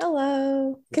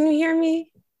 Can you hear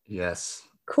me? Yes.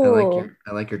 Cool.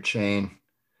 I like your chain.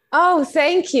 Oh,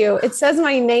 thank you. It says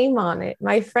my name on it.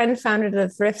 My friend found it at a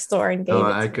thrift store and gave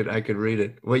it. I could read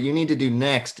it. What you need to do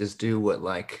next is do what,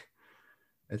 like,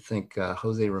 I think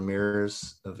Jose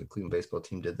Ramirez of the Cleveland baseball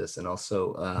team did this, and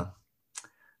also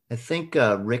I think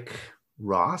Rick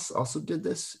Ross also did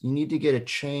this. You need to get a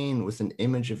chain with an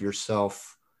image of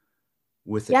yourself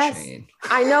with a chain.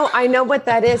 I know what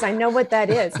that is.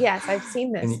 Yes, I've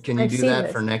seen this. Can you do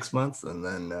that for next month? And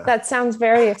then that sounds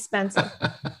very expensive,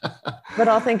 but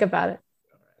I'll think about it.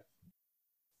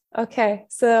 Okay,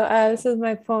 so this is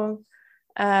my poem.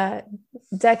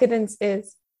 Decadence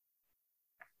is: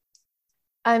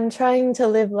 I'm trying to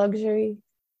live luxury.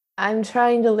 I'm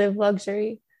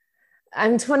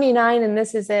 29 and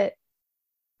this is it.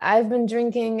 I've been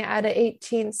drinking out of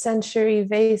 18th century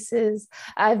vases.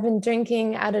 I've been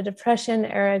drinking out of Depression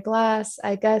era glass.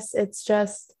 I guess it's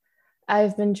just,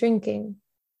 I've been drinking.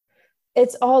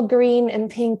 It's all green and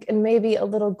pink and maybe a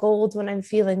little gold when I'm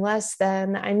feeling less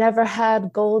than. I never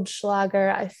had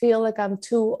Goldschlager. I feel like I'm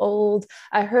too old.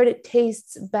 I heard it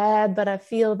tastes bad, but I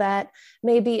feel that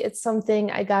maybe it's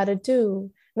something I gotta do.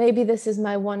 Maybe this is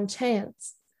my one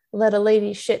chance. Let a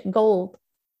lady shit gold.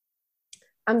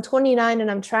 I'm 29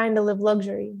 and I'm trying to live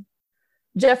luxury.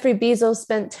 Jeffrey Bezos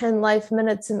spent 10 life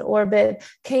minutes in orbit,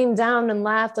 came down and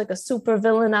laughed like a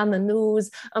supervillain on the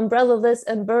news, umbrella-less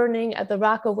and burning at the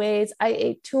Rockaways. I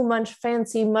ate too much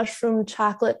fancy mushroom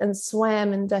chocolate and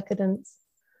swam in decadence.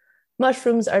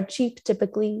 Mushrooms are cheap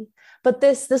typically, but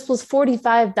this was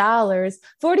 $45.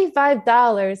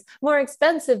 $45, more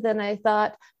expensive than I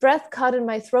thought. Breath caught in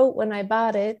my throat when I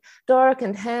bought it. Dark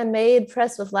and handmade,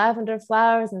 pressed with lavender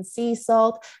flowers and sea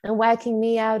salt, and whacking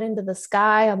me out into the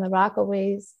sky on the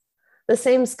Rockaways. The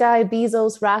same sky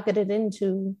Bezos rocketed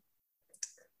into.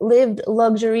 Lived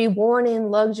luxury, worn in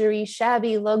luxury,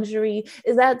 shabby luxury.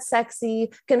 Is that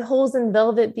sexy? Can holes in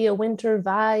velvet be a winter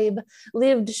vibe?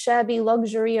 Lived shabby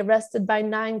luxury, arrested by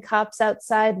 9 cops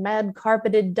outside mad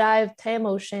carpeted dive tam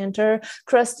o'shanter.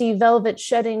 Crusty velvet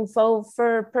shedding faux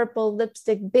fur, purple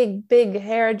lipstick, big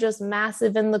hair, just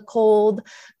massive in the cold.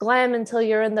 Glam until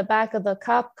you're in the back of the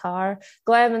cop car.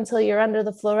 Glam until you're under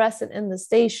the fluorescent in the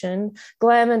station.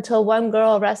 Glam until one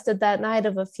girl arrested that night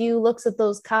of a few looks at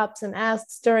those cops and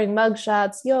asks during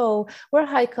mugshots, yo, we're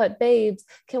high-cut babes.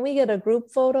 Can we get a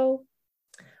group photo?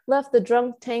 Left the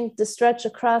drunk tank to stretch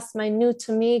across my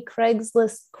new-to-me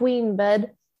Craigslist queen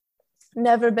bed.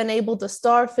 Never been able to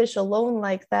starfish alone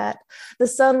like that. The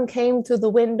sun came through the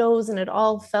windows and it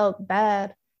all felt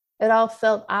bad. It all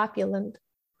felt opulent.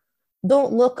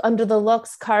 Don't look under the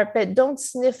Lux carpet. Don't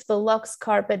sniff the Lux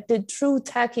carpet. Did true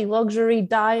tacky luxury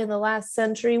die in the last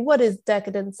century? What is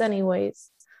decadence anyways?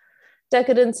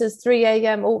 Decadence is 3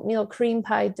 a.m. oatmeal cream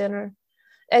pie dinner.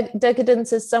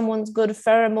 Decadence is someone's good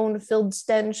pheromone-filled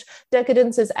stench.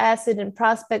 Decadence is acid in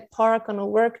Prospect Park on a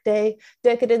work day.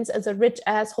 Decadence as a rich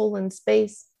asshole in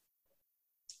space.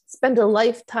 Spend a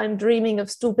lifetime dreaming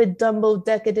of stupid Dumbo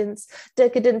decadence.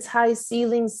 Decadence, high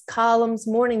ceilings, columns,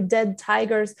 morning dead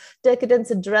tigers.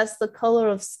 Decadence, a dress the color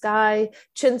of sky.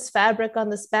 Chintz fabric on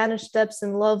the Spanish Steps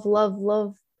and love.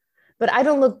 But I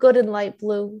don't look good in light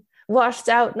blue. Washed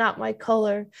out, not my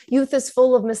color. Youth is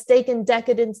full of mistaken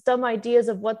decadence, dumb ideas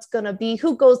of what's gonna be.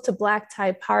 Who goes to black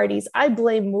tie parties? I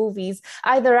blame movies.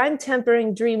 Either I'm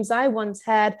tempering dreams I once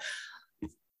had,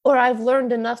 or I've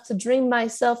learned enough to dream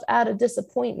myself out of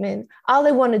disappointment. All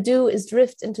I wanna do is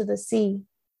drift into the sea.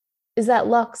 Is that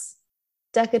Lux?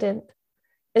 Decadent?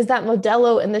 Is that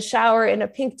Modelo in the shower in a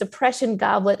pink depression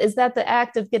goblet? Is that the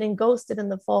act of getting ghosted in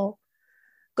the fall?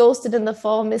 Ghosted in the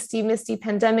fall, misty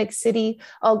pandemic city,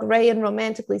 all gray and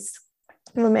romantically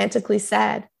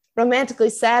sad. Romantically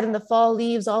sad in the fall,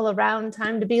 leaves all around,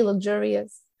 time to be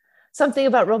luxurious. Something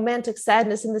about romantic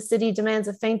sadness in the city demands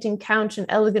a fainting couch and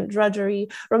elegant drudgery.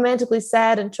 Romantically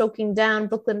sad and choking down,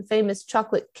 Brooklyn famous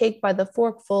chocolate cake by the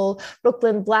forkful.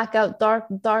 Brooklyn blackout,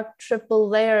 dark triple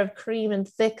layer of cream and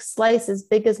thick slices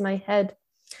big as my head.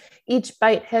 Each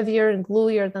bite heavier and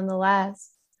gluier than the last.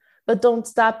 But don't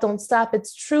stop,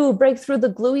 it's true. Break through the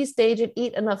gluey stage and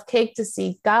eat enough cake to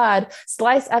see God.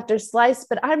 Slice after slice,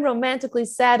 but I'm romantically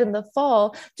sad in the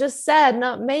fall. Just sad,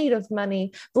 not made of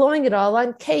money. Blowing it all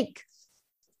on cake.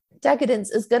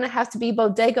 Decadence is going to have to be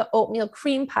bodega oatmeal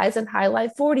cream pies and high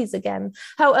life 40s again.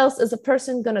 How else is a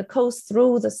person going to coast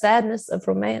through the sadness of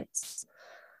romance?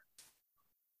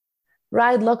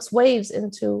 Ride Lux waves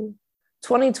into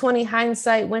 2020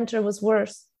 hindsight. Winter was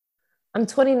worse. I'm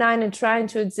 29 and trying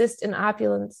to exist in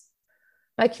opulence.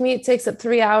 My commute takes up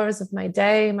 3 hours of my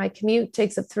day. My commute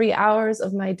takes up 3 hours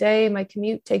of my day. My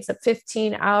commute takes up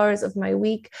 15 hours of my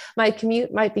week. My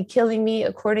commute might be killing me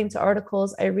according to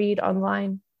articles I read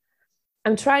online.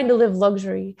 I'm trying to live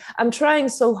luxury. I'm trying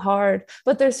so hard,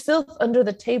 but there's filth under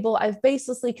the table. I've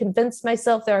baselessly convinced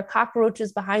myself there are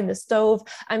cockroaches behind the stove.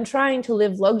 I'm trying to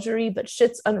live luxury, but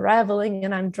shit's unraveling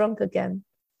and I'm drunk again.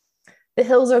 The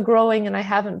hills are growing and I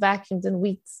haven't vacuumed in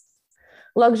weeks.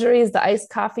 Luxury is the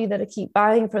iced coffee that I keep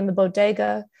buying from the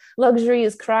bodega. Luxury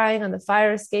is crying on the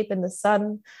fire escape in the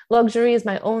sun. Luxury is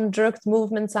my own jerked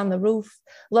movements on the roof.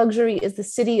 Luxury is the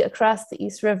city across the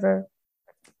East River.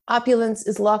 Opulence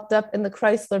is locked up in the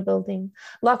Chrysler building,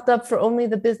 locked up for only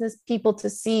the business people to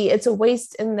see. It's a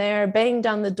waste in there. Bang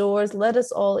down the doors, let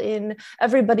us all in.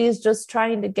 Everybody is just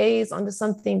trying to gaze onto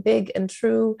something big and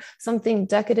true, something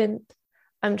decadent.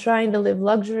 I'm trying to live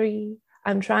luxury.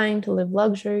 I'm trying to live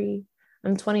luxury.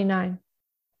 I'm 29.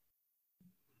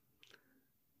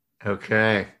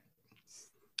 Okay.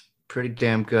 Pretty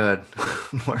damn good.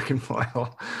 Morgan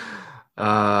Boyle.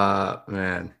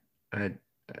 Man, I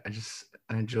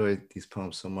enjoy these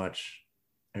poems so much.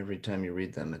 Every time you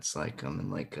read them, it's like I'm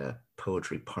in like a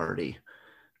poetry party,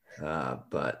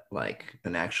 but like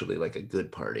actually like a good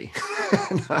party,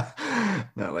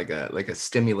 not like a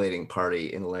stimulating party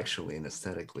intellectually and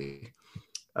aesthetically.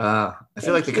 I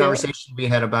feel like the conversation we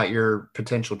had about your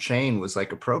potential chain was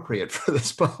like appropriate for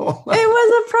this poem. It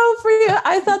was appropriate.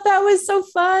 I thought that was so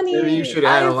funny. Maybe you should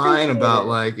add a line about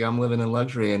like I'm living in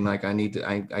luxury and like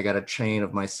I got a chain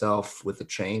of myself with a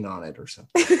chain on it or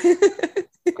something.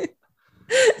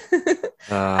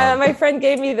 My friend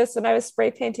gave me this when I was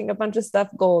spray painting a bunch of stuff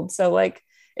gold, so like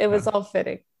it was all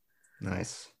fitting.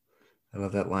 Nice. I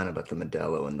love that line about the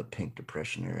Modelo and the pink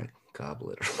depression era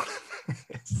goblet or whatever.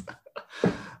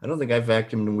 I don't think I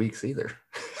vacuumed in weeks either.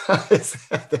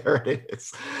 There it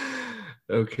is.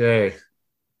 Okay.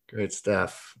 Great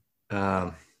stuff.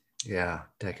 Yeah,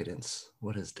 decadence.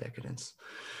 What is decadence?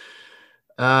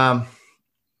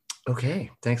 Okay.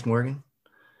 Thanks, Morgan.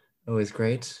 Always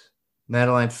great.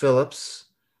 Madeline Phillips.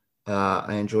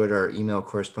 I enjoyed our email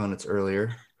correspondence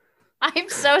earlier. I'm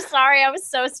so sorry. I was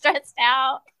so stressed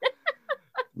out.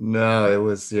 No, it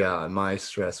was, my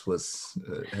stress was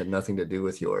had nothing to do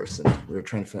with yours. And we were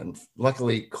trying to find,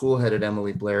 luckily, cool-headed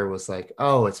Emily Blair was like,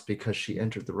 oh, it's because she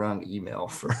entered the wrong email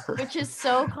for her. Which is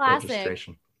so classic.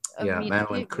 Registration. Yeah,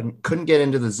 Madeline couldn't get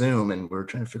into the Zoom and we were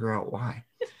trying to figure out why.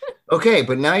 Okay,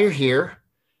 but now you're here.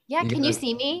 Yeah, can you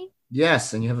see me?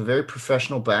 Yes, and you have a very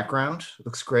professional background.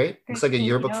 Looks great. Looks like a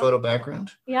yearbook photo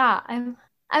background. Yeah, I'm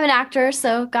an actor,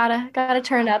 so gotta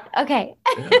turn up. Okay.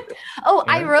 Yeah. Oh,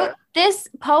 yeah. I wrote this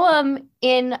poem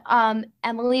in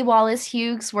Emily Wallace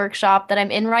Hughes' workshop that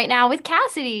I'm in right now with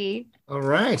Cassidy. All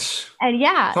right. And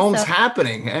yeah, poems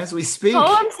happening as we speak.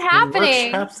 Poems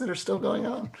happening. Workshops that are still going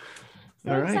on.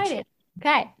 So all excited.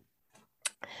 Right. Okay.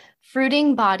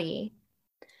 Fruiting body.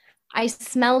 I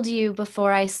smelled you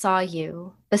before I saw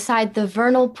you, beside the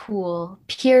vernal pool,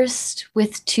 pierced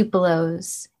with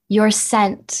tupelos. Your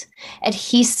scent,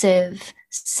 adhesive,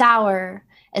 sour,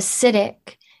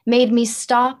 acidic, made me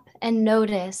stop and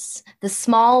notice the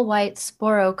small white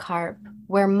sporocarp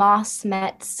where moss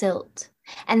met silt.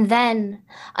 And then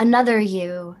another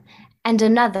you, and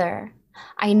another.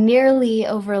 I nearly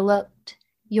overlooked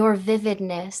your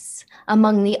vividness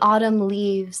among the autumn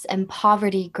leaves and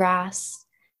poverty grass.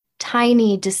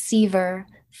 Tiny deceiver,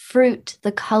 fruit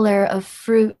the color of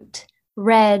fruit,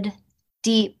 red,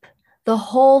 deep. The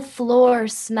whole floor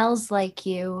smells like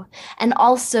you, and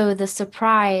also the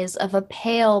surprise of a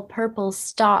pale purple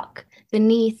stalk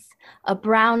beneath a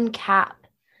brown cap,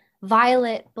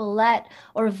 violet bullet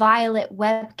or violet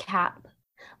web cap,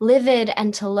 livid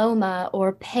antheloma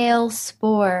or pale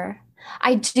spore.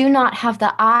 I do not have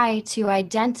the eye to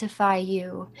identify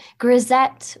you,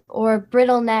 grisette or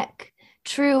brittleneck,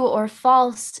 true or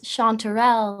false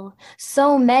chanterelle,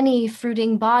 so many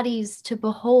fruiting bodies to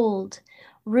behold.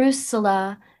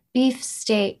 Rusula,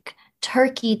 beefsteak,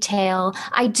 turkey tail.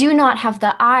 I do not have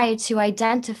the eye to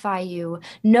identify you.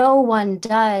 No one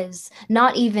does,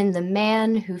 not even the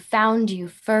man who found you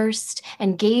first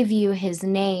and gave you his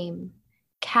name.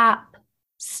 Cap,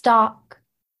 stalk,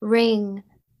 ring,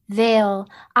 veil.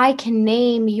 I can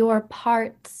name your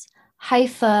parts,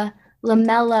 hypha,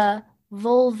 lamella,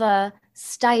 vulva,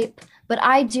 stipe, but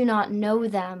I do not know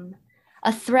them.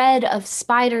 A thread of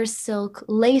spider silk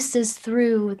laces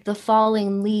through the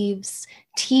falling leaves,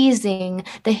 teasing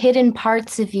the hidden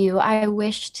parts of you I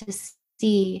wish to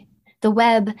see. The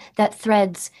web that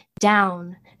threads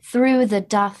down through the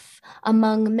duff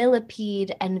among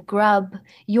millipede and grub,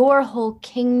 your whole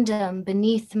kingdom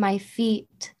beneath my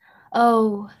feet.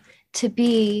 Oh, to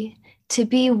be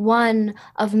one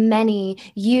of many.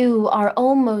 You are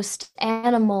almost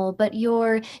animal, but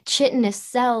your chitinous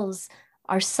cells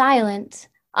are silent,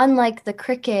 unlike the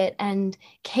cricket and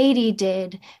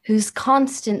katydid, whose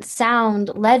constant sound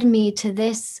led me to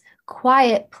this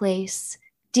quiet place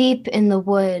deep in the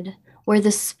wood, where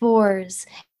the spores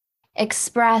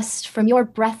expressed from your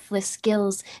breathless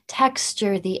gills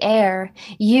texture the air.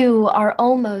 You are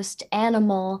almost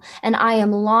animal, and I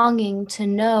am longing to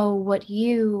know what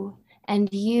you and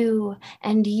you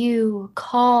and you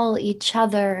call each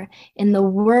other in the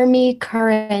wormy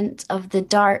current of the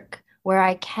dark where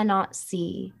I cannot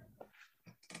see.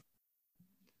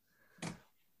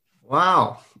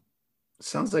 Wow.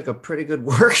 Sounds like a pretty good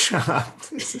workshop.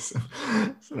 It's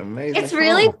an amazing It's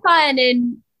really poem. fun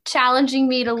and challenging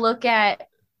me to look at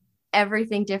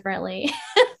everything differently.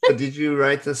 So did you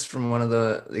write this from one of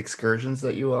the excursions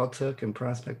that you all took in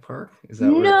Prospect Park? Is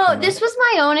that where No, this was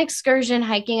my own excursion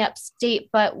hiking upstate,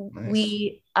 but Nice.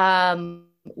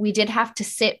 we did have to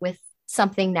sit with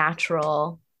something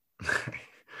natural.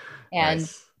 And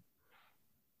Nice.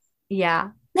 yeah.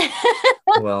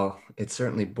 Well, it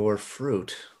certainly bore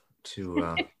fruit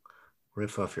to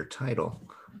riff off your title.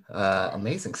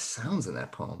 Amazing sounds in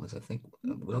that poem, as I think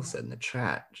Will said in the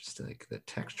chat. Just like the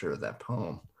texture of that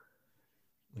poem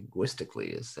linguistically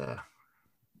is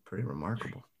pretty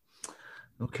remarkable.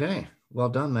 Okay, well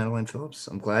done, Madeline Phillips.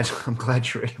 I'm glad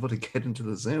you're able to get into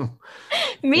the Zoom.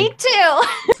 Me too.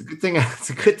 It's a good thing. It's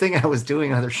a good thing I was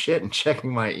doing other shit and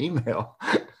checking my email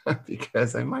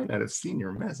because I might not have seen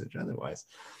your message otherwise.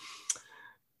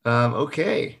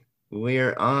 Okay,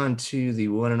 we're on to the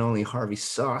one and only Harvey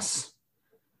Sauce,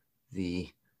 the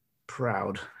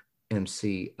proud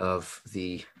MC of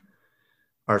the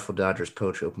Artful Dodgers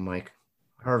Poetry Open Mic.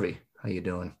 Harvey, how you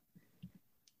doing?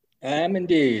 I am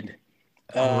indeed.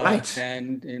 All right.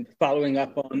 And in following,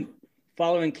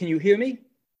 can you hear me?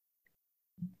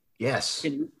 Yes.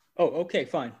 Okay,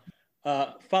 fine.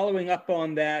 Following up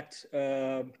on that,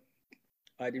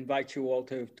 I'd invite you all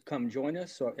to come join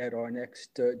us at our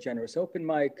next Generous Open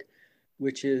Mic,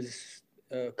 which is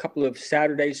a couple of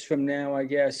Saturdays from now, I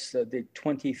guess, the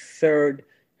 23rd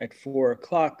at 4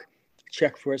 o'clock.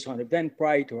 Check for us on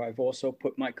Eventbrite, or I've also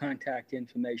put my contact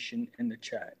information in the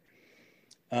chat.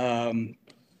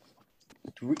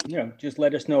 Just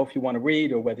let us know if you want to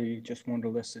read or whether you just want to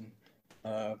listen.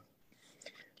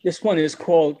 This one is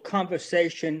called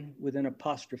Conversation with an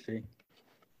Apostrophe.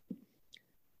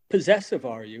 Possessive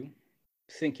are you?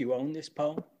 Think you own this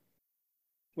poem?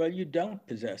 Well, you don't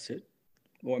possess it,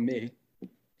 or me.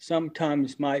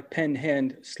 Sometimes my pen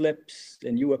hand slips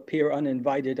and you appear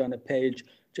uninvited on a page,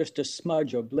 just a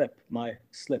smudge or blip, my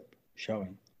slip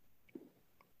showing.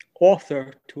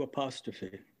 Author to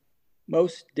apostrophe.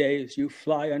 Most days you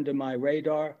fly under my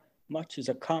radar, much as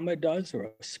a comma does or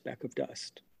a speck of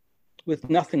dust, with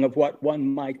nothing of what one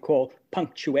might call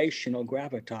punctuation or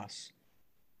gravitas.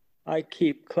 I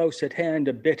keep close at hand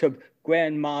a bit of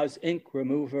grandma's ink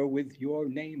remover with your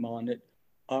name on it,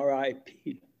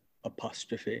 R.I.P.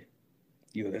 apostrophe.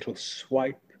 You little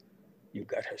swipe, you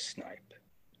got her snipe,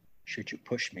 should you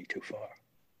push me too far.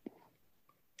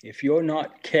 If you're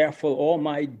not careful, all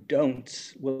my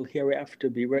don'ts will hereafter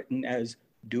be written as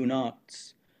do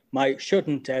nots, my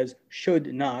shouldn't as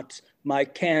should nots, my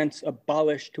can'ts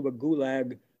abolished to a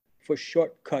gulag, for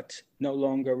shortcuts no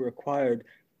longer required.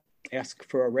 Ask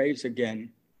for a raise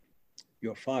again,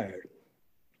 you're fired.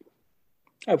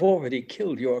 I've already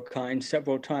killed your kind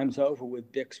several times over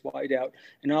with Dick's Whiteout,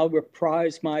 and I'll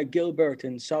reprise my Gilbert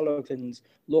and Sullivan's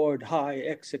Lord High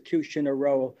Executioner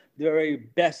role, the very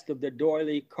best of the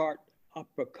doily cart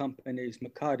opera company's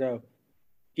Mikado,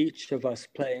 each of us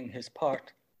playing his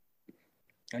part,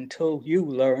 until you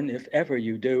learn, if ever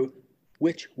you do,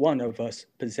 which one of us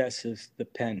possesses the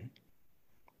pen.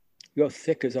 You're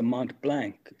thick as a Mont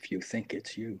Blanc if you think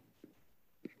it's you.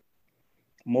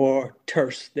 More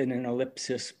terse than an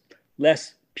ellipsis,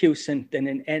 less puissant than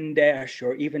an N-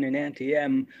 or even an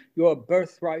anti-M, your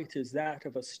birthright is that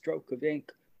of a stroke of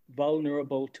ink,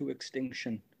 vulnerable to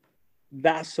extinction.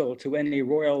 Vassal to any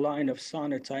royal line of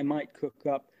sonnets I might cook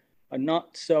up, a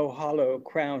not so hollow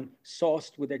crown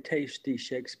sauced with a tasty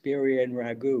Shakespearean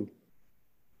ragout.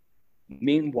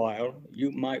 Meanwhile,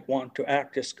 you might want to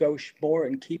act a skosh more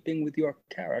in keeping with your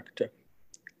character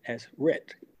as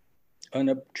writ, an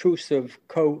obtrusive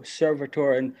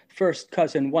co-servitor and first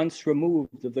cousin once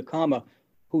removed of the comma,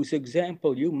 whose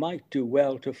example you might do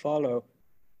well to follow.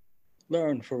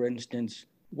 Learn, for instance,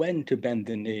 when to bend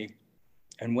the knee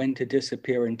and when to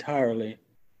disappear entirely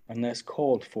unless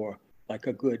called for, like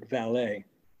a good valet.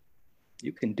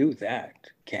 You can do that,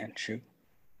 can't you?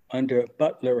 Under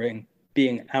butlering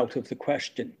being out of the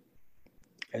question,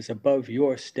 as above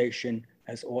your station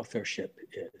as authorship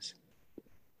is.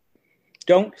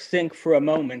 Don't think for a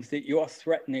moment that you're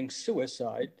threatening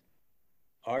suicide,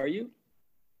 are you?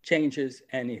 Changes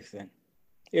anything.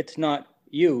 It's not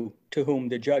you to whom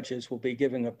the judges will be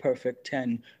giving a perfect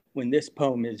 10 when this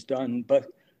poem is done, but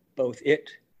both it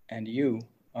and you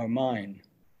are mine,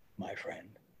 my friend.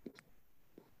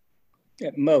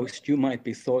 At most, you might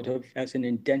be thought of as an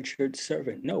indentured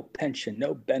servant, no pension,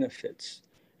 no benefits,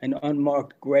 an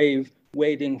unmarked grave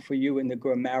waiting for you in the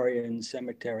grammarian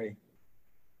cemetery.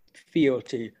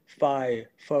 Fealty, fi,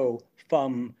 fo,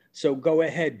 fum. So go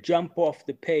ahead, jump off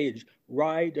the page,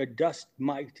 ride a dust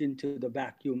mite into the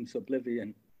vacuum's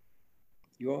oblivion.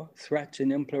 Your threats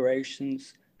and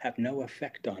implorations have no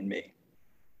effect on me.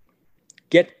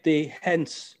 Get the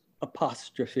hence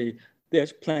apostrophe.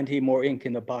 There's plenty more ink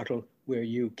in the bottle where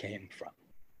you came from.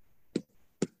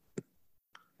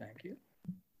 Thank you.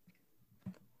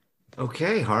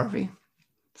 Okay, Harvey.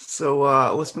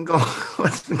 So what's been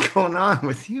going on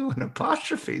with you and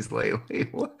apostrophes lately?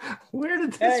 Where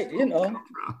did this come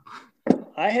from?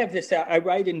 I have this. I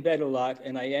write in bed a lot,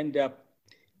 and I end up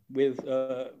with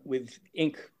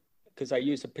ink because I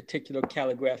use a particular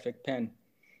calligraphic pen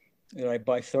that I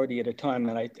buy 30 at a time,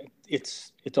 and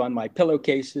it's on my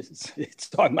pillowcases,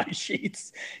 it's on my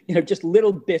sheets. Just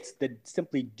little bits that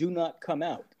simply do not come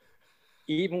out,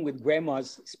 even with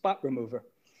grandma's spot remover.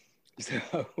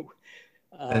 So.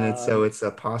 And it's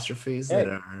apostrophes that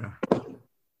are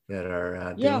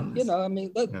yeah,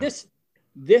 look,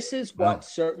 this is what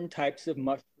certain types of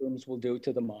mushrooms will do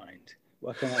to the mind.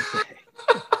 What can I say?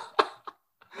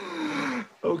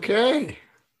 Okay,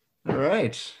 all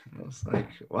right. I was like,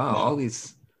 wow, all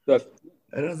these. I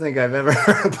don't think I've ever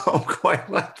heard a poem quite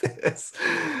like this.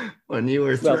 When you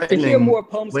were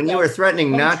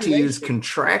threatening not to use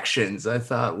contractions, I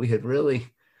thought we had really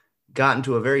gotten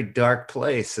to a very dark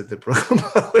place at the Brooklyn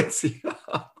Poets.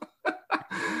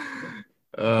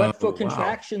 But for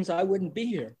contractions, I wouldn't be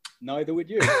here. Neither would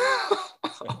you.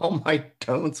 So. All my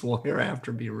don'ts will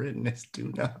hereafter be written as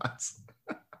do nots.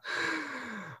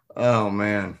 Oh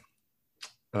man,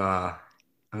 I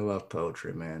love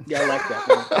poetry, man. Yeah, I like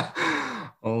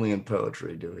that. Only in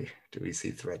poetry do we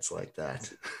see threats like that.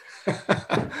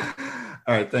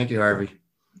 All right, thank you, Harvey.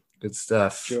 Good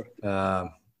stuff. Sure.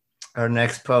 Our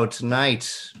next poet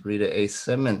tonight, Rita A.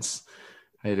 Simmons.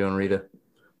 How you doing, Rita?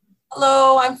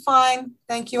 Hello, I'm fine.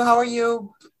 Thank you. How are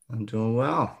you? I'm doing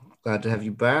well. Glad to have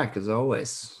you back, as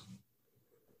always.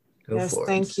 Yes,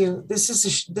 thank you. This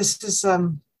is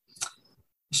a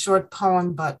short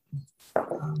poem, but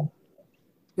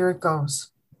here it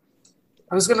goes.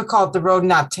 I was going to call it The Road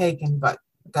Not Taken, but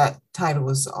that title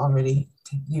was already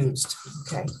used.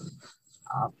 Okay.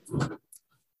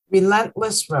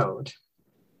 Relentless Road.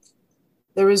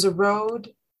 There is a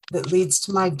road that leads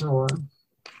to my door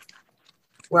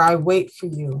where I wait for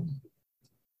you,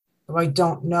 though I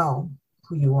don't know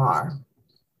who you are.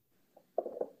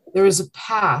 There is a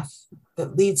path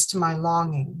that leads to my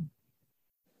longing.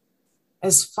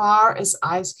 As far as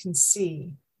eyes can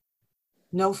see,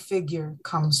 no figure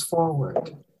comes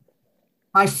forward.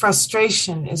 My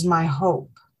frustration is my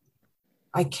hope.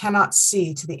 I cannot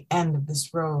see to the end of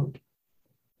this road.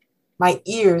 My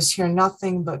ears hear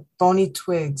nothing but bony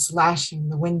twigs lashing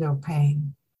the window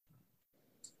pane.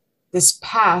 This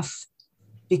path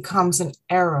becomes an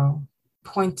arrow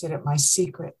pointed at my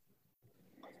secret.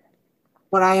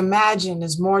 What I imagine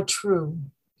is more true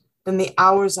than the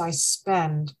hours I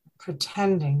spend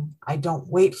pretending I don't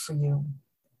wait for you.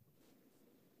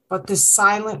 But this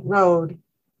silent road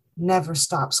never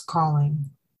stops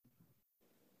calling.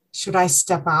 Should I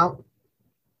step out,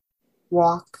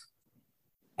 walk,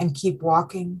 and keep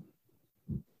walking?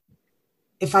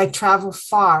 If I travel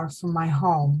far from my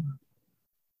home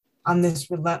on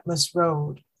this relentless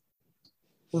road,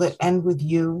 will it end with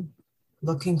you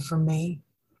looking for me?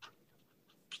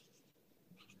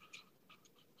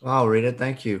 Wow, Rita,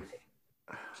 thank you.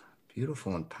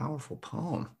 Beautiful and powerful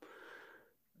poem.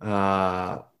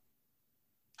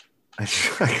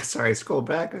 Sorry, I scrolled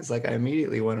back. I was like, I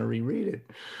immediately want to reread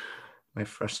it. My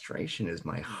frustration is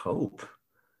my hope.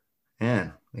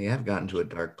 Man, we have gotten to a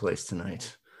dark place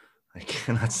tonight. I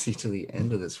cannot see to the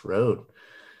end of this road.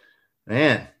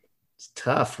 Man, it's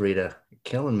tough, Rita. You're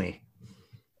killing me.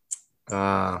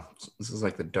 This is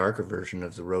like the darker version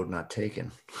of The Road Not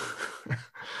Taken.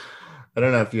 I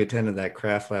don't know if you attended that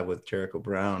craft lab with Jericho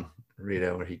Brown,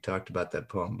 Rita, where he talked about that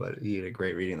poem, but he had a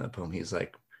great reading of that poem. He's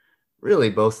like, really,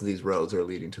 both of these roads are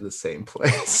leading to the same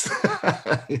place.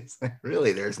 He's like,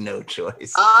 really, there's no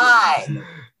choice. I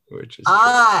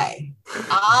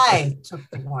took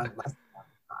the one less.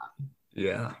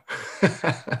 Yeah.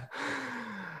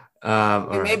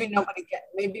 Maybe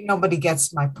nobody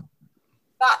gets my.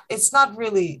 It's not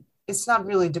really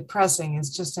depressing. It's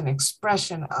just an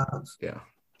expression of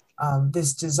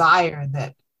this desire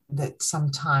that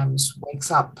sometimes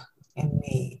wakes up in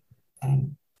me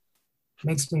and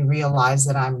makes me realize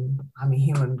that I'm a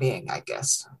human being, I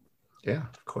guess. Yeah,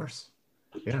 of course.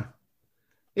 Yeah.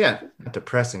 Yeah, not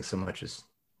depressing so much as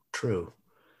true,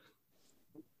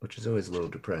 which is always a little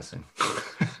depressing.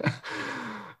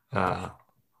 While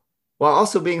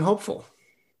also being hopeful.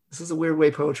 This is a weird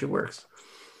way poetry works.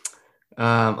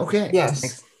 Okay.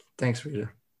 Yes. Thanks, Rita.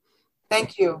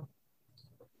 Thank you.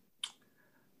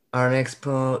 Our next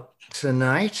poet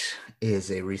tonight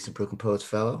is a recent Brooklyn Poets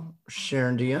Fellow,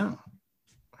 Sharon DeYoung.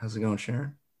 How's it going,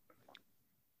 Sharon?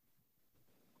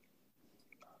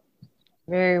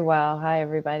 Very well. Hi,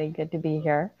 everybody. Good to be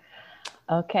here.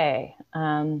 Okay.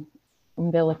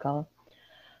 Umbilical.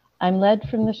 I'm led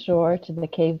from the shore to the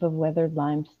cave of weathered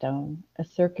limestone, a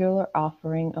circular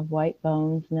offering of white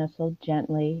bones nestled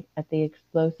gently at the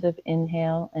explosive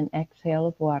inhale and exhale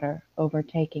of water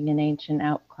overtaking an ancient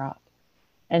outcrop.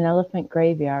 An elephant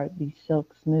graveyard, these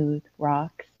silk smooth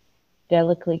rocks,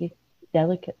 delicately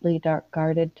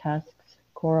dark-guarded tusks,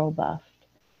 coral buffed.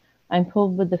 I'm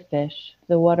pulled with the fish,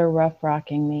 the water rough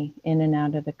rocking me in and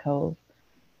out of the cove.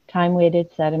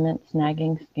 Time-weighted sediment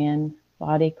snagging skin,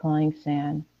 body clawing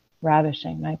sand,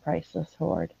 ravishing my priceless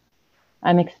hoard.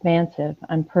 I'm expansive,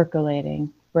 I'm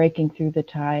percolating, breaking through the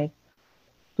tide.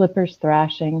 Flippers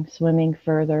thrashing, swimming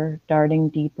further, darting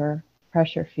deeper,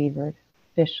 pressure fevered,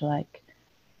 fish-like.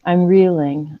 I'm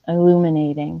reeling,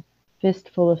 illuminating,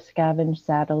 fistful of scavenged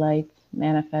satellites,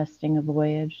 manifesting a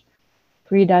voyage.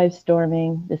 Free dive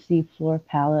storming, the seafloor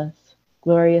palace,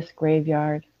 glorious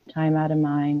graveyard, time out of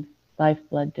mind,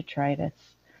 lifeblood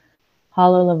detritus.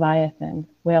 Hollow leviathan,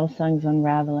 whale songs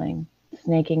unraveling,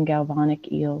 snaking galvanic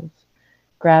eels,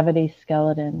 gravity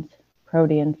skeletons,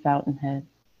 protean fountainhead.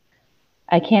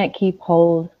 I can't keep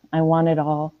hold, I want it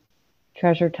all.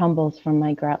 Treasure tumbles from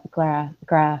my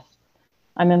grasp.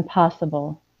 I'm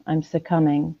impossible, I'm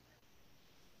succumbing.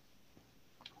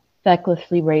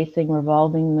 Fecklessly racing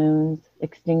revolving moons,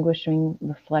 extinguishing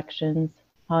reflections,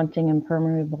 haunting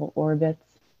impermeable orbits,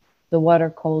 the water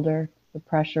colder, the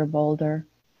pressure bolder.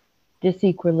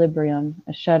 Disequilibrium,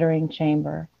 a shuddering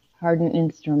chamber, hardened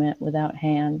instrument without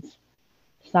hands.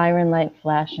 Siren light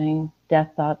flashing,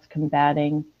 death thoughts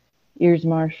combating, ears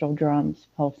martial drums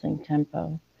pulsing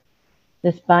tempo.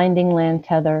 This binding land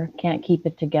tether can't keep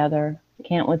it together,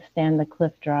 can't withstand the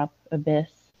cliff drop, abyss.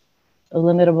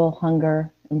 Illimitable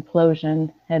hunger,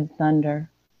 implosion, head thunder.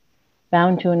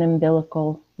 Bound to an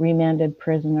umbilical, remanded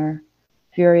prisoner,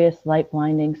 furious light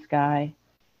blinding sky.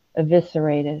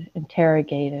 Eviscerated,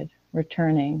 interrogated,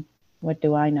 returning, what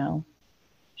do I know?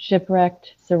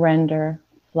 Shipwrecked, surrender,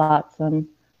 flotsam,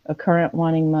 a current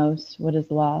wanting most what is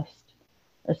lost.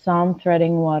 A psalm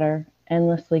threading water,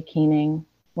 endlessly keening,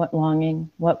 what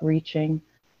longing, what reaching,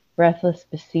 breathless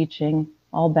beseeching,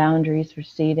 all boundaries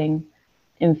receding,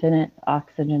 infinite,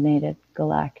 oxygenated,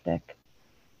 galactic.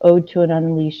 Ode to an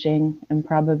unleashing,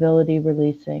 improbability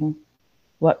releasing,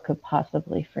 what could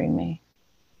possibly free me?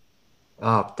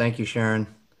 Oh, thank you, Sharon.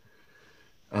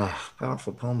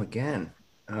 Powerful poem again.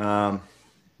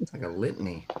 It's like a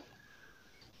litany.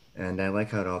 And I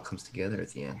like how it all comes together at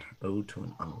the end. Ode to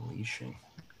an unleashing.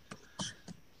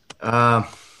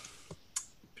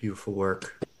 Beautiful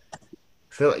work.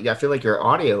 I feel like your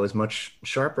audio is much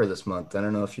sharper this month. I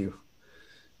don't know if you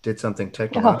did something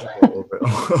technological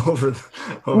over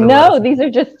No, these are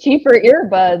just cheaper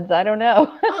earbuds. I don't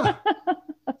know.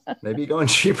 Maybe going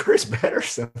cheaper is better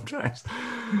sometimes.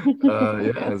 Yeah,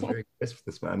 it was very crisp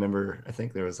this month. I remember, I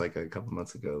think there was like a couple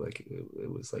months ago, like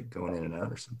it was like going in and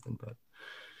out or something, but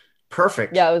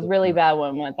perfect. Yeah, it was really bad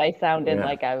one month. I sounded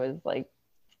like I was like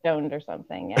stoned or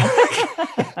something. Yeah.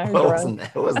 It wasn't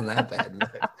that bad.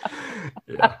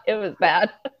 Yeah. It was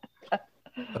bad.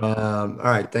 All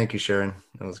right. Thank you, Sharon.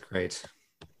 That was great.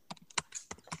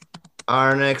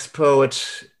 Our next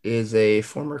poet is a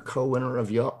former co-winner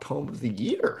of Yacht Poem of the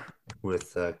Year,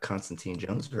 with Constantine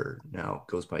Jones, or now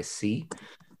goes by C.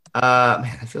 Man,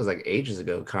 that feels like ages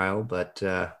ago, Kyle, but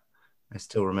I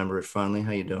still remember it fondly.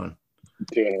 How you doing?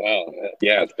 Doing well.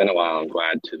 Yeah, it's been a while. I'm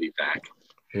glad to be back.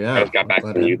 Yeah, I just got back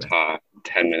from Utah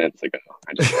 10 minutes ago.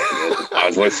 I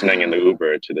was listening in the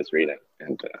Uber to this reading.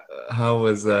 And how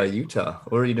was Utah?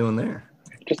 What were you doing there?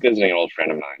 Just visiting an old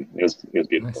friend of mine. It was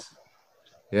beautiful. Nice.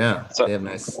 Yeah, so, they have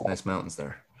nice mountains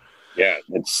there. Yeah,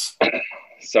 it's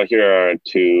so here are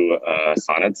two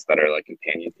sonnets that are like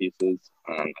companion pieces.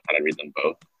 I thought I'd read them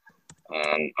both.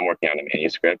 I'm working on a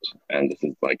manuscript, and this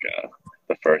is like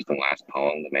the first and last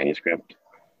poem, the manuscript.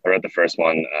 I wrote the first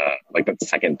one like the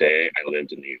second day I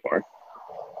lived in New York,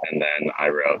 and then I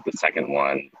wrote the second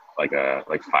one like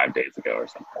 5 days ago or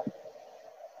something.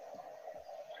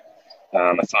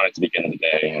 A sonnet to begin the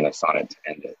day and a sonnet to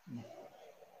end it.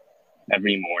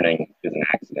 Every morning is an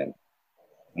accident,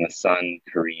 and the sun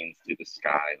careens through the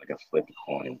sky like a flipped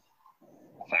coin.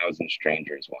 1,000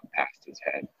 strangers walk past his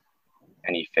head.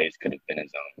 Any face could have been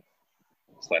his own.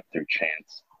 Slept through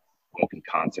chance, woken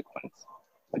consequence.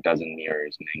 A dozen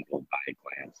mirrors mingled by a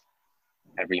glance.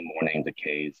 Every morning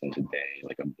decays into day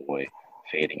like a boy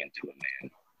fading into a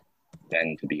man.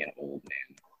 Then to be an old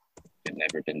man, yet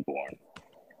never been born.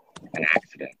 An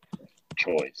accident,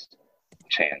 choice,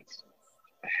 chance.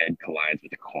 A head collides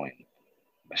with a coin.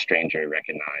 A stranger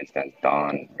recognized as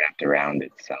dawn wrapped around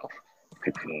itself.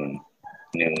 Cocoon,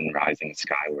 noon rising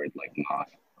skyward like moth,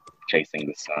 chasing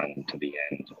the sun to the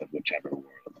end of whichever world.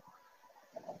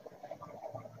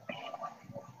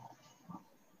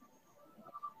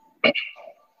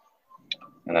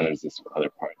 And then there's this other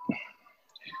part.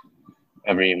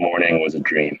 Every morning was a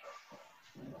dream,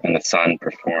 and the sun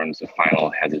performs a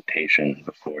final hesitation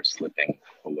before slipping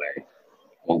away,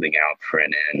 holding out for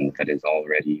an end that is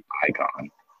already bygone,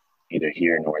 neither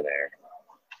here nor there.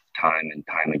 Time and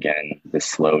time again, this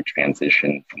slow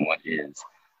transition from what is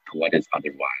to what is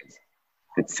otherwise.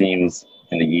 It seems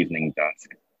in the evening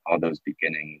dusk, all those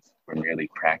beginnings were merely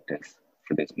practice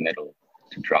for this middle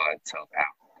to draw itself out.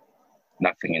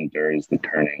 Nothing endures the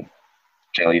turning.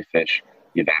 Jellyfish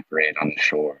evaporate on the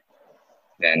shore,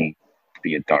 then to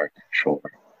be a dark shore,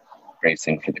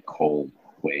 racing for the cold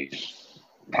waves.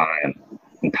 Time,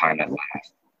 and time at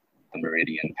last. The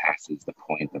meridian passes the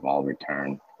point of all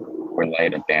return, where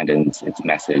light abandons its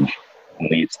message and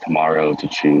leaves tomorrow to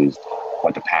choose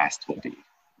what the past will be.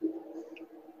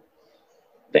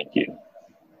 Thank you.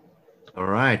 All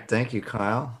right. Thank you,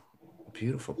 Kyle.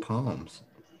 Beautiful poems.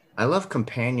 I love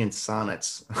companion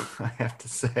sonnets, I have to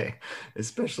say,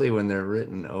 especially when they're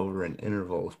written over an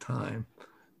interval of time,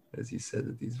 as you said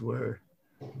that these were.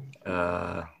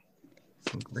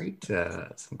 Some great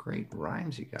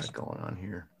rhymes you got going on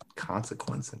here.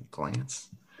 Consequence and glance.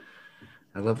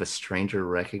 I love a stranger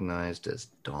recognized as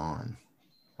dawn.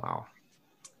 Wow.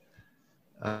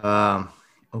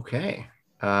 Okay.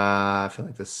 I feel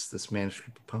like this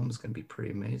manuscript of poem is going to be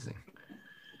pretty amazing.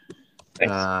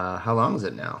 How long is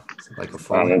it now? Is it like a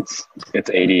full? It's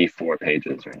 84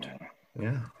 pages right now.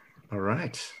 Yeah. All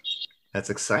right.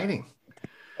 That's exciting.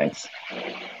 Thanks.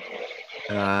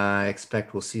 I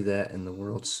expect we'll see that in the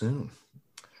world soon.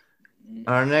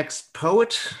 Our next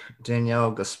poet,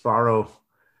 Danielle Gasparo.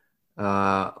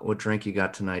 What drink you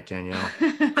got tonight, Danielle?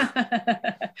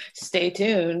 Stay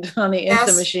tuned on the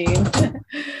Insta machine.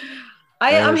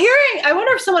 I'm hearing, I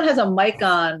wonder if someone has a mic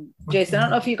on, Jason. I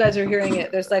don't know if you guys are hearing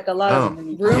it. There's like a lot of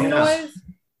room noise.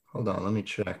 Hold on, let me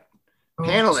check.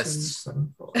 Panelists,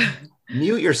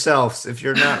 mute yourselves if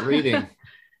you're not reading.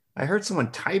 I heard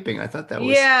someone typing. I thought that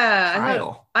was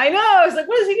Kyle. I know. I was like,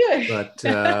 what is he doing? But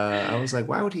I was like,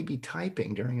 why would he be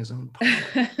typing during his own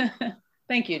poem?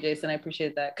 Thank you, Jason. I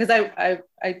appreciate that. Because I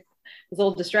was a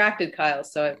little distracted, Kyle.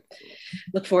 So I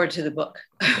look forward to the book.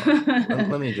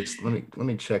 let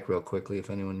me check real quickly if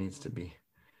anyone needs to be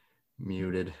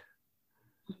muted.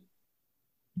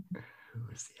 Who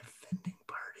is the offending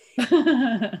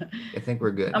party? I think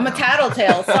we're good. I'm a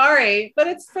tattletale. Sorry, but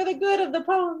it's for the good of the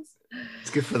poems. It's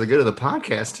good for the good of the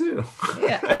podcast too.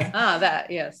 Yeah. That,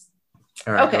 yes.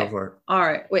 All right, okay. Go for it. All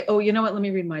right. Wait. Oh, you know what? Let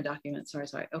me read my document. Sorry.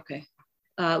 Okay.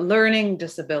 Learning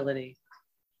disability.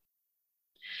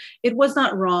 It was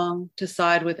not wrong to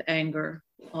side with anger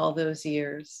all those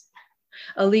years.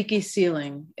 A leaky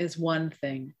ceiling is one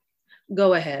thing.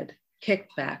 Go ahead, kick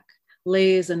back,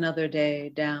 laze another day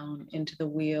down into the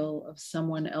wheel of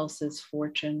someone else's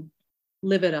fortune.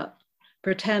 Live it up.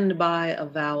 Pretend by a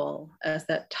vowel as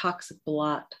that toxic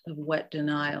blot of wet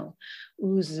denial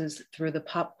oozes through the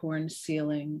popcorn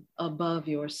ceiling above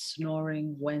your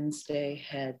snoring Wednesday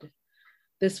head.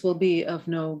 This will be of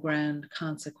no grand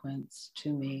consequence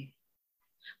to me,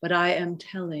 but I am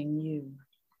telling you,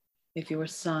 if your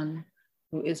son,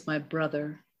 who is my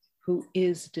brother, who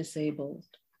is disabled,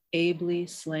 ably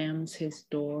slams his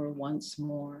door once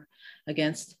more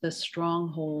against the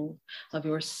stronghold of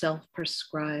your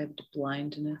self-prescribed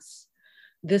blindness,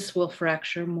 this will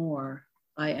fracture more,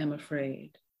 I am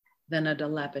afraid, than a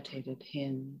dilapidated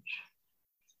hinge.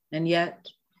 And yet,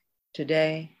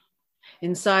 today,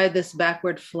 inside this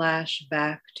backward flash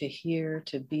back to here,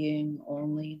 to being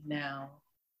only now,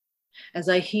 as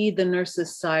I heed the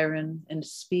nurse's siren and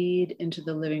speed into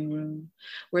the living room,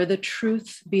 where the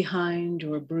truth behind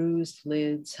your bruised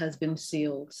lids has been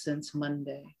sealed since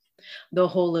Monday, the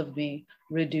whole of me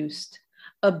reduced,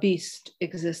 a beast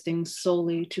existing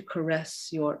solely to caress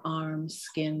your arm,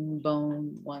 skin,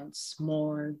 bone once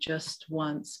more, just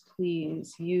once,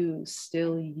 please, you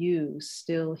still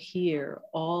here,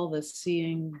 all the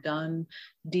seeing done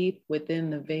deep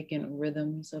within the vacant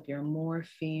rhythms of your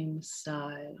morphine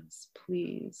sighs.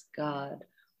 Please, God,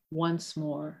 once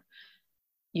more,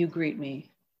 you greet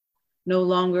me. No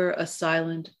longer a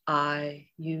silent I,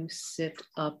 you sit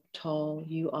up tall,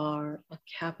 you are a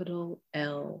capital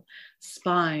L,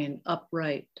 spine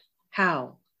upright.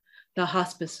 How? The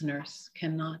hospice nurse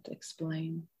cannot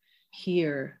explain.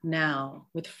 Here, now,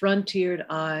 with frontiered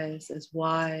eyes as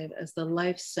wide as the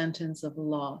life sentence of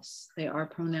loss they are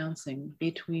pronouncing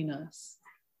between us,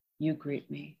 you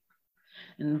greet me.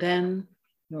 And then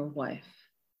your wife,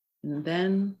 and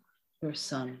then your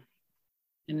son,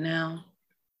 and now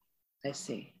I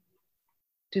see.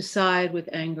 To side with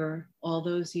anger all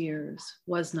those years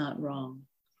was not wrong,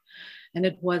 and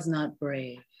it was not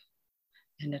brave,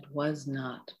 and it was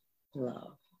not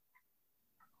love.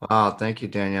 Wow, thank you,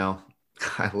 Danielle.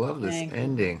 I love this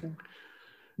ending.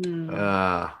 I mean,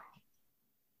 I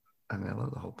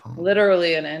love the whole poem.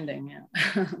 Literally an ending,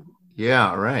 yeah.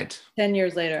 Yeah, right. 10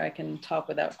 years later, I can talk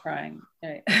without crying.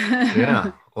 Right.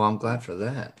 Yeah, well, I'm glad for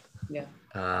that. Yeah.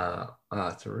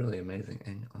 It's a really amazing.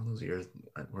 And all those years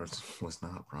was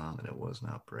not wrong, and it was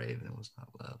not brave, and it was not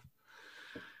love.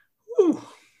 Woo.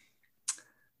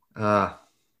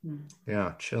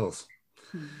 Yeah, chills.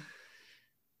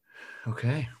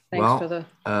 Okay. Thanks for the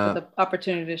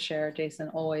opportunity to share, Jason.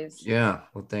 Always. Yeah.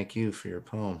 Well, thank you for your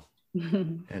poem.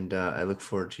 And I look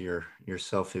forward to your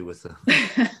selfie with the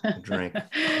drink.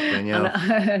 Danielle.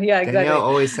 Yeah, exactly. Danielle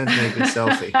always sends me a good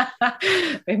selfie.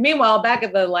 Meanwhile, back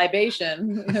at the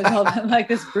libation, like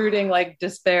this brooding, like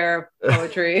despair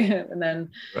poetry, and then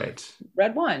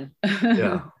red wine.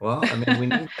 Yeah. Well, I mean, we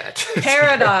need that.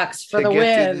 Paradox for the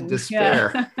win.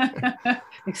 Despair. Yeah.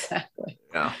 Exactly.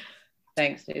 Yeah.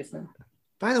 Thanks, Jason.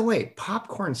 By the way,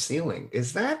 popcorn ceiling,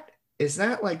 is that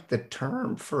like the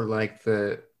term for like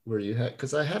where you had,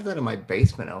 because I have that in my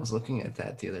basement. I was looking at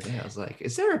that the other day. I was like,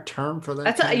 is there a term for that?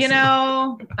 That's I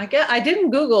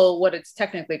didn't Google what it's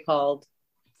technically called.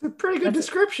 It's a pretty good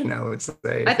description, I would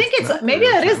say. I think maybe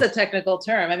that is the technical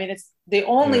term. I mean, it's the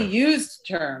only used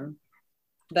term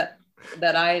that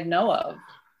I know of.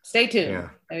 Stay tuned. Yeah.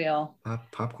 Maybe I'll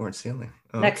popcorn ceiling.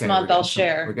 Oh, next month I'll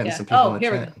share. We're getting some people in the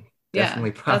here chat.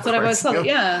 Definitely popcorn. That's what I was called.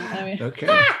 Yeah. I mean,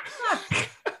 okay.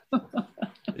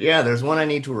 Yeah, there's one I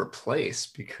need to replace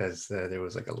because there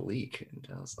was like a leak, and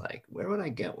I was like, where would I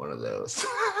get one of those?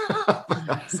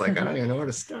 I was like, I don't even know where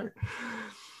to start.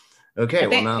 Okay,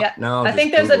 now I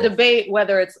think there's a debate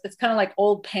whether it's kind of like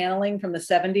old paneling from the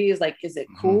 70s, like is it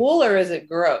cool or is it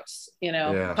gross?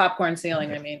 Popcorn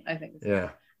ceiling. I mean, I think.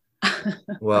 Yeah.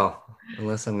 Well,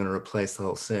 unless I'm going to replace the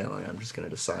whole ceiling, I'm just going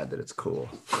to decide that it's cool.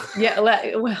 Yeah.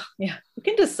 Well, yeah, you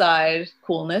can decide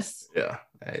coolness. Yeah.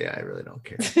 I really don't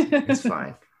care. It's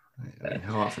fine. I mean,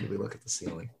 how often do we look at the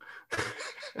ceiling?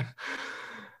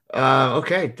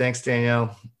 Okay. Thanks,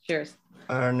 Danielle. Cheers.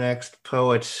 Our next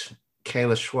poet,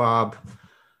 Kayla Schwab,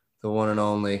 the one and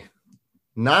only,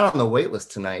 not on the wait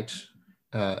list tonight,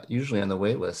 usually on the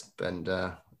wait list and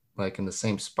like in the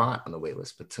same spot on the wait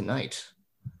list, but tonight,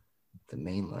 the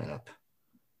main lineup.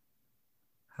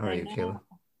 How are you, Kayla?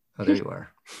 Oh, there you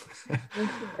are.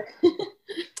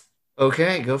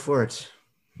 Okay, go for it.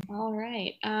 All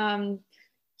right.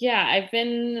 Yeah, I've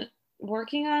been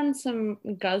working on some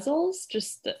ghazals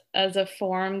just as a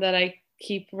form that I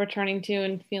keep returning to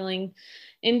and feeling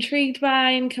intrigued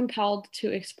by and compelled to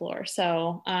explore.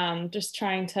 So just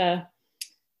trying to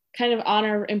kind of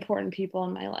honor important people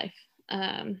in my life.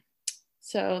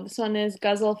 So this one is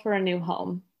Ghazal for a New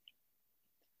Home.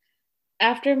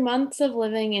 After months of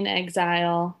living in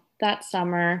exile, that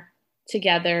summer,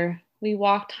 together, we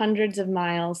walked hundreds of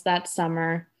miles that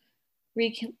summer,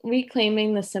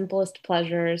 reclaiming the simplest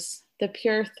pleasures, the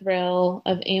pure thrill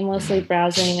of aimlessly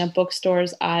browsing a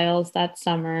bookstore's aisles that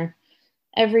summer,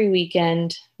 every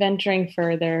weekend, venturing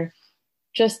further,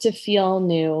 just to feel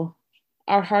new,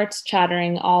 our hearts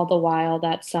chattering all the while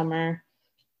that summer.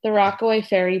 The Rockaway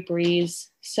Ferry breeze,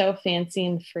 so fancy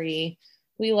and free.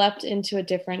 We leapt into a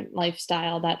different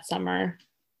lifestyle that summer.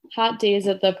 Hot days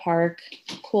at the park,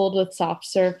 cooled with soft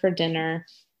serve for dinner,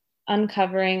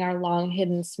 uncovering our long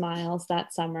hidden smiles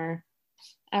that summer.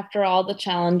 After all the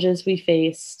challenges we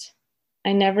faced,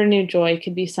 I never knew joy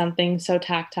could be something so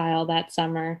tactile that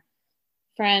summer.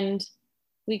 Friend,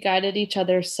 we guided each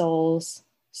other's souls,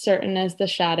 certain as the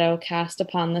shadow cast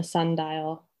upon the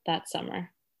sundial that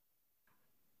summer.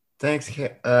 Thanks,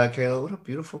 Kayla. What a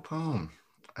beautiful poem.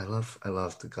 I love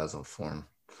the ghazal form.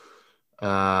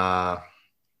 God,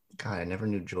 I never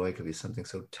knew joy could be something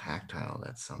so tactile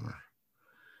that summer.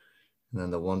 And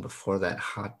then the one before that,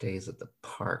 hot days at the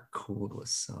park, cooled with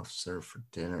self-serve for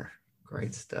dinner.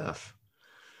 Great stuff.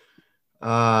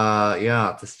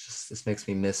 Yeah, this makes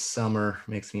me miss summer,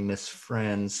 makes me miss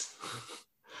friends,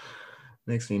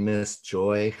 makes me miss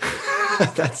joy.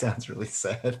 That sounds really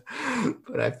sad,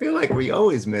 but I feel like we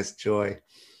always miss joy,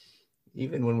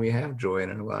 even when we have joy in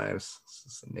our lives. It's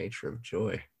just the nature of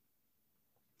joy.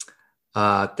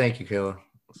 Thank you, Kayla.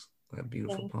 A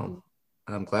beautiful poem.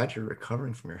 I'm glad you're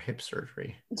recovering from your hip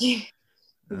surgery.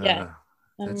 Yeah.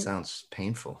 That sounds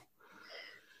painful.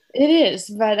 It is,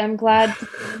 but I'm glad to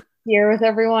be here with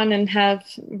everyone and have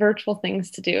virtual things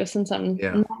to do since I'm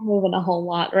not moving a whole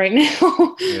lot right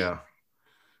now. Yeah.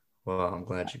 Well, I'm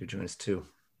glad you could join us too.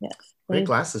 Yes. Great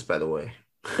glasses, by the way.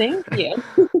 Thank you.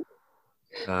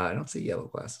 I don't see yellow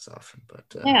glasses often, but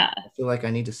yeah, I feel like I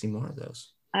need to see more of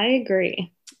those. I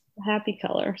agree. Happy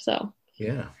color. So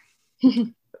yeah.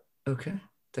 Okay.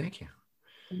 Thank you.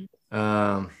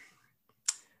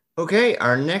 Okay,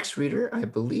 our next reader, I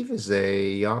believe, is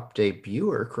a Yop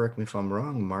debuter. Correct me if I'm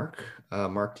wrong, Mark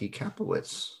T.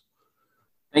 Kaplowitz.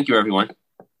 Thank you, everyone.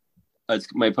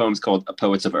 My poem's called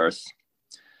Poets of Earth.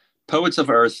 Poets of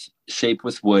earth, shape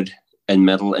with wood and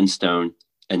metal and stone,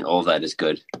 and all that is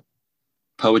good.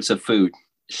 Poets of food,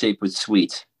 shape with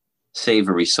sweet,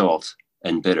 savory salt,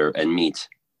 and bitter and meat.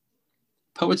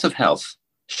 Poets of health,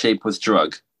 shape with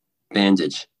drug,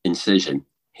 bandage, incision,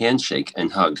 handshake,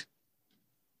 and hug.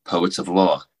 Poets of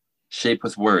law, shape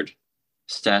with word,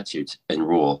 statute, and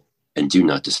rule, and do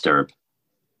not disturb.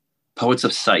 Poets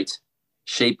of sight,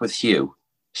 shape with hue,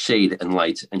 shade and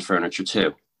light, and furniture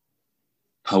too.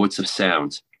 Poets of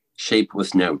sound, shape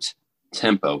with note,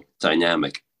 tempo,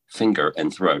 dynamic, finger,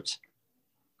 and throat.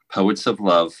 Poets of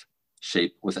love,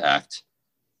 shape with act,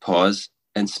 pause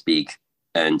and speak,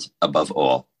 and above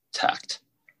all, tact.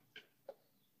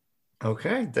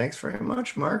 Okay, thanks very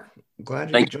much, Mark. I'm glad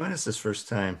you could join us this first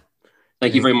time.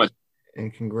 Thank you very much.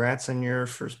 And congrats on your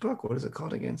first book. What is it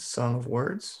called again? Song of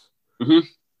Words? Mm-hmm.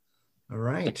 All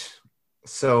right.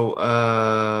 So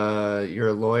you're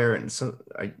a lawyer, and so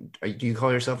do you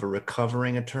call yourself a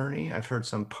recovering attorney? I've heard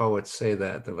some poets say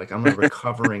that. They're like, I'm a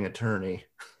recovering attorney.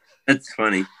 That's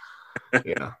funny.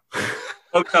 Yeah.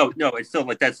 Oh no, it's still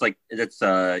like that's I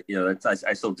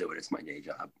still do it. It's my day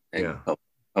job. And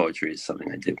poetry is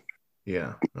something I do.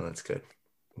 Yeah, no, that's good.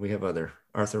 We have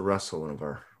Arthur Russell, one of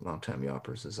our longtime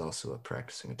Yoppers, is also a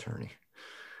practicing attorney.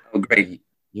 Oh, great.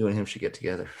 You and him should get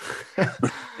together.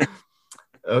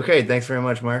 Okay, thanks very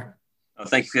much, Mark. Oh,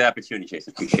 thank you for the opportunity,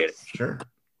 Jason. Appreciate it. Sure.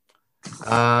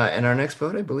 And our next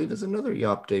poet, I believe, is another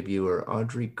Yop debuter,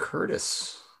 Audrey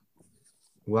Curtis.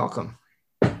 Welcome.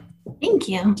 Thank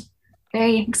you.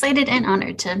 Very excited and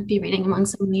honored to be reading among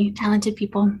so many talented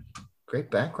people. Great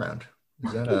background.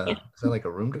 Is that like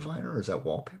a room divider or is that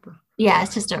wallpaper? Yeah,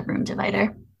 it's just a room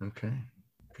divider. Okay,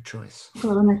 good choice. A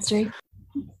little mystery.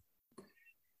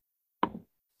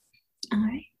 All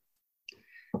right.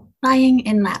 Lying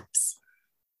in laps.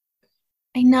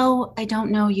 I know I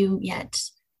don't know you yet,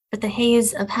 but the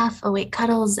haze of half-awake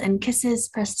cuddles and kisses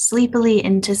pressed sleepily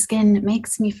into skin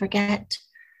makes me forget,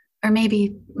 or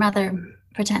maybe rather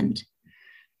pretend.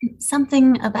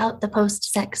 Something about the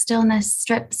post-sex stillness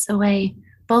strips away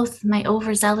both my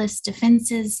overzealous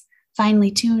defenses,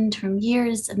 finely tuned from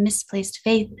years of misplaced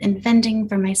faith in fending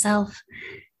for myself,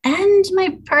 and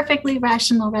my perfectly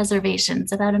rational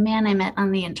reservations about a man I met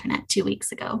on the internet 2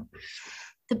 weeks ago.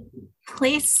 The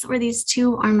place where these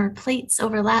two armor plates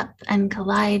overlap and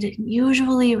collide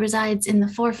usually resides in the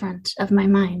forefront of my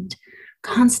mind,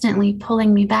 constantly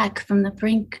pulling me back from the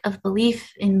brink of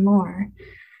belief in more,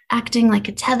 acting like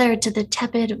a tether to the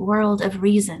tepid world of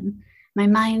reason, my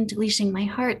mind leashing my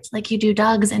heart like you do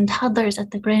dogs and toddlers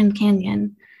at the Grand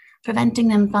Canyon, preventing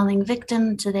them falling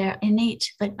victim to their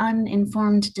innate but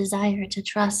uninformed desire to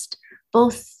trust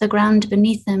both the ground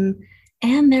beneath them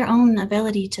and their own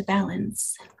ability to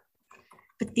balance.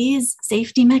 But these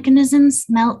safety mechanisms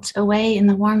melt away in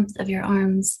the warmth of your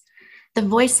arms, The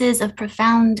voices of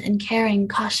profound and caring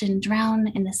caution drown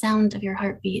in the sound of your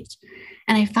heartbeat.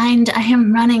 And I find I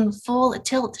am running full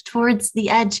tilt towards the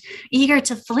edge, eager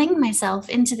to fling myself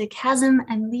into the chasm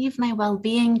and leave my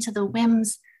well-being to the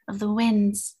whims of the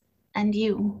winds and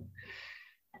you.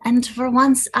 And for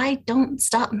once, I don't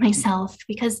stop myself,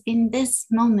 because in this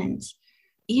moment,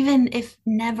 even if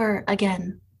never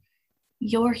again,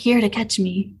 you're here to catch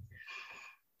me.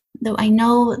 Though I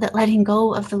know that letting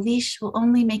go of the leash will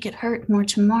only make it hurt more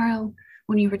tomorrow,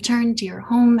 when you return to your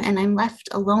home and I'm left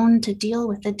alone to deal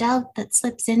with the doubt that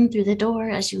slips in through the door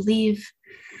as you leave,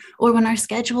 or when our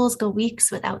schedules go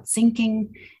weeks without syncing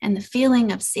and the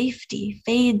feeling of safety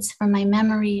fades from my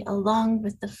memory along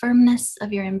with the firmness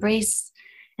of your embrace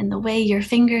and the way your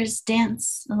fingers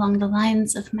dance along the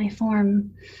lines of my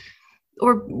form,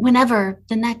 or whenever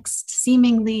the next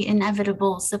seemingly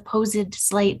inevitable supposed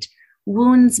slight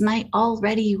wounds my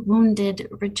already wounded,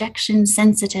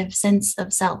 rejection-sensitive sense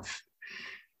of self.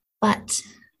 But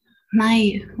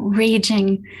my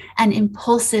raging and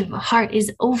impulsive heart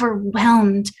is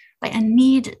overwhelmed by a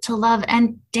need to love,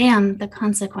 and damn the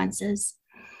consequences.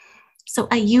 So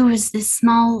I use this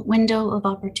small window of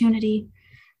opportunity,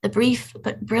 the brief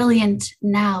but brilliant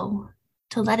now,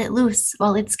 to let it loose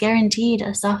while it's guaranteed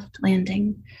a soft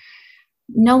landing.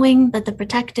 Knowing that the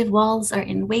protective walls are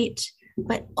in wait,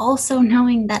 but also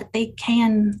knowing that they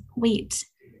can wait.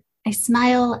 I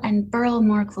smile and burrow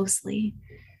more closely,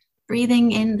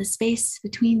 breathing in the space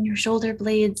between your shoulder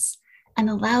blades and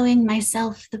allowing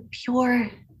myself the pure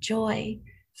joy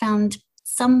found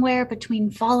somewhere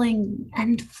between falling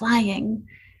and flying,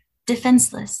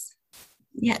 defenseless,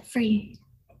 yet free.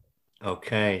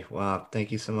 Okay, wow.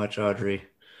 Thank you so much, Audrey.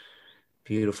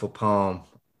 Beautiful poem.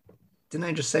 Didn't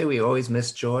I just say we always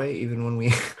miss joy, even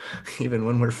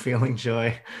when we're feeling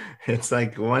joy? It's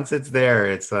like once it's there,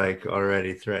 it's like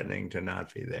already threatening to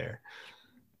not be there.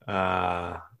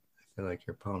 I feel like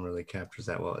your poem really captures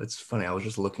that well. It's funny, I was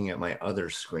just looking at my other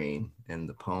screen and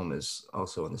the poem is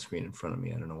also on the screen in front of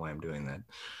me. I don't know why I'm doing that.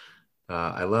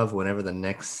 I love whenever the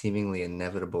next seemingly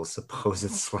inevitable supposed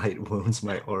slight wounds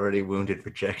my already wounded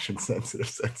rejection sensitive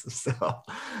sense of self.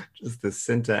 Just the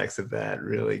syntax of that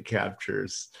really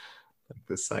captures like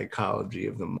the psychology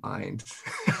of the mind,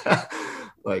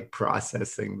 like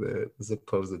processing the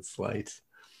supposed slight.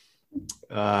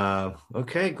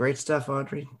 Okay, great stuff,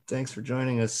 Audrey. Thanks for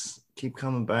joining us. Keep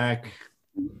coming back.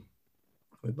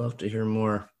 We'd love to hear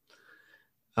more.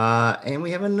 And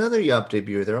we have another Yop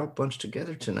debuter. They're all bunched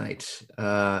together tonight.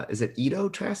 Is it Ito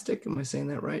Tastic? Am I saying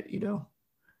that right, Ito?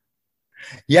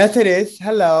 Yes, it is.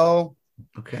 Hello.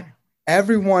 Okay.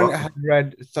 Everyone has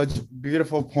read such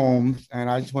beautiful poems, and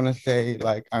I just want to say,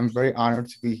 like, I'm very honored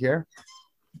to be here.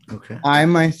 Okay. I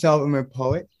myself am a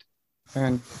poet,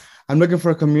 and I'm looking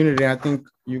for a community. I think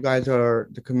you guys are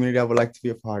the community I would like to be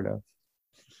a part of.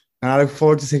 And I look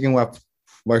forward to taking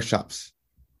workshops.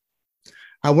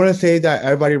 I want to say that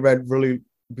everybody read really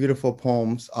beautiful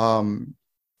poems.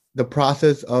 The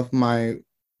process of my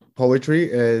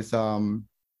poetry is I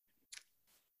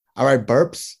write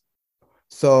burps.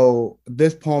 So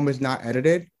this poem is not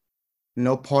edited.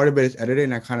 No part of it is edited,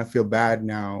 and I kind of feel bad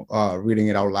now reading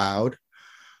it out loud.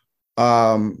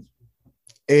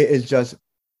 It is just,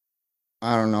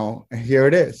 I don't know, here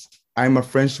it is. I'm a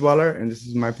French dweller, and this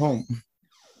is my poem.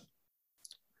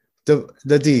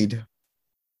 The deed.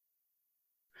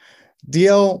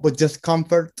 Deal with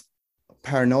discomfort,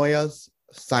 paranoias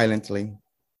silently.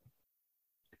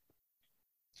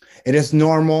 It is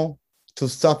normal to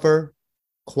suffer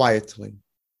quietly.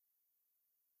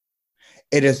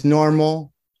 It is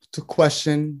normal to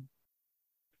question,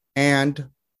 and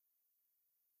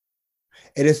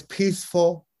it is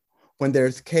peaceful when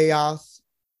there's chaos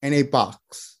in a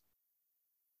box.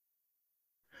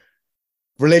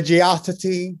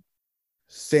 Religiosity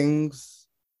sings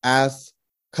as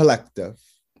collective.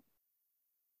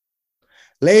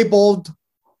 Labeled,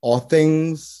 all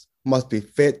things must be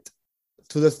fit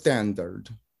to the standard.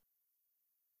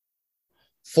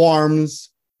 Forms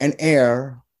an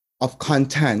air of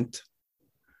content,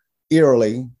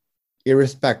 eerily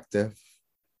irrespective.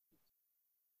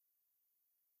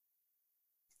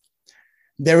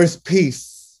 There is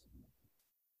peace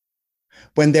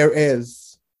when there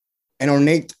is an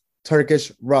ornate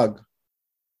Turkish rug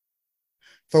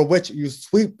for which you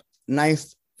sweep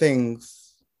nice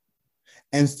things,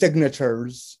 and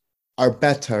signatures are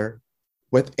better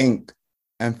with ink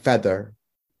and feather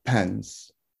pens.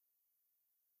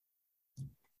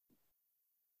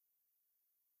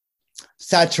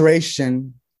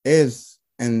 Saturation is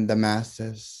in the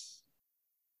masses.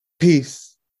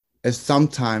 Peace is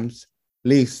sometimes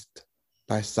leased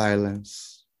by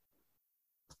silence.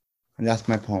 And that's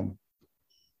my poem.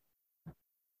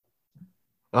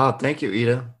 Oh, thank you,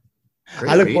 Ida.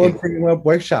 Great I look reading. forward to taking up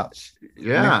workshops.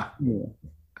 Yeah.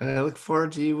 I look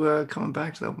forward to you coming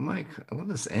back to that mic. I love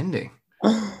this ending.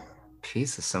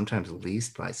 Peace is sometimes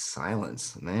leased by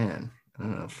silence. Man, I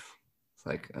don't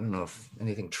know if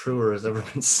anything truer has ever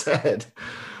been said.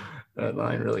 That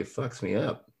line really fucks me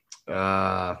up.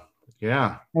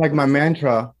 Yeah. Like my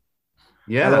mantra.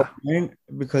 Yeah.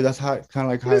 Because that's how kind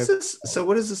of like what is this? So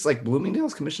what is this, like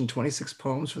Bloomingdale's commissioned 26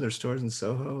 poems for their stores in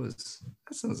Soho?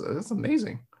 That's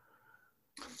amazing.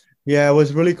 Yeah, it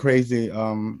was really crazy.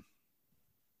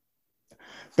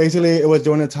 Basically, it was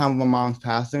during the time of my mom's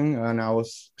passing, and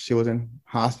she was in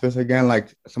hospice again,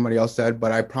 like somebody else said.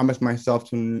 But I promised myself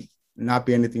to not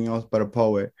be anything else but a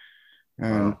poet.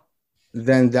 And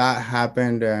then that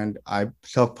happened, and I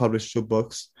self-published 2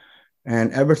 books.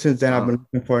 And ever since then, I've been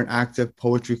looking for an active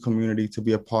poetry community to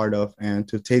be a part of and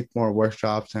to take more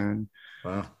workshops. And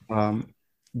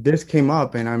this came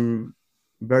up, and I'm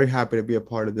very happy to be a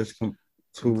part of this. I'm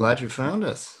glad you found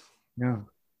us. Yeah.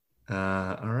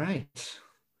 All right.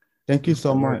 Thank you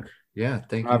so much. Yeah,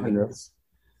 thank you.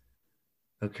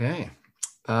 Okay.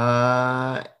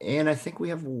 And I think we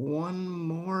have one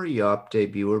more Yawp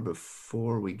debuter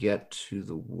before we get to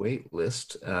the wait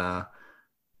list.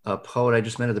 A poet I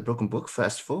just met at the Brooklyn Book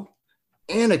Festival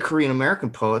and a Korean American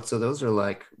poet. So those are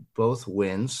like both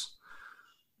wins.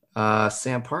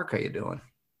 Sam Park, how you doing?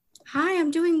 Hi, I'm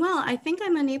doing well. I think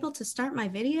I'm unable to start my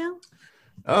video.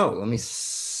 Oh, let me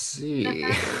see.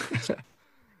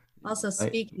 Also,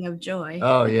 speaking of joy.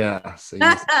 Oh, yeah. So you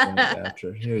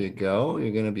after. Here you go.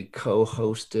 You're going to be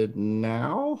co-hosted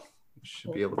now. You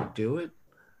should be able to do it.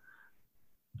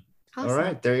 Awesome. All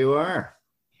right, there you are.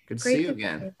 Good to see you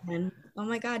again. Oh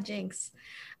my God, Jinx.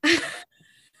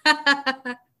 All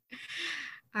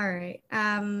right.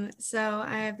 So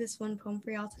I have this one poem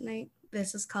for y'all tonight.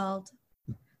 This is called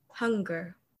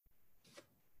Hunger.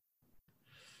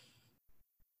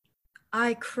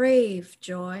 I crave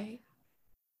joy,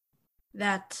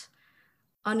 that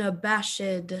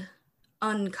unabashed,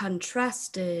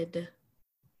 uncontrasted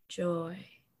joy,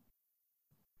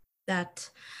 that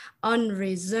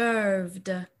unreserved,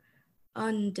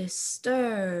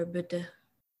 undisturbed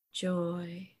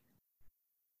joy,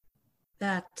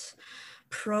 that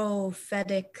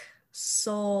prophetic,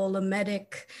 soul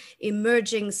emetic,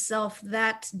 emerging self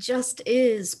that just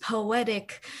is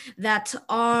poetic, that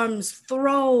arms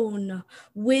thrown,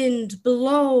 wind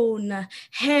blown,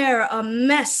 hair a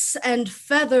mess and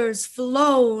feathers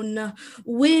flown,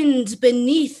 wind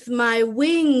beneath my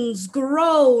wings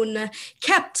grown,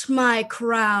 kept my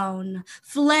crown,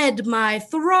 fled my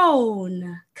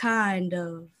throne, kind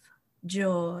of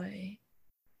joy.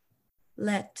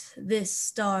 Let this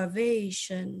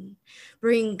starvation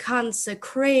bring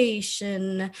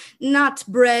consecration, not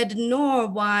bread nor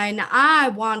wine. I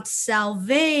want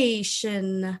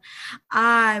salvation.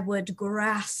 I would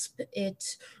grasp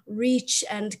it, reach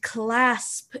and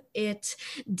clasp it,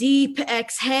 deep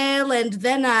exhale, and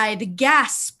then I'd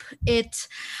gasp it.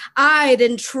 I'd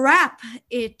entrap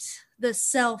it. The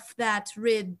self that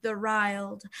rid the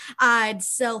riled, I'd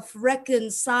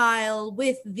self-reconcile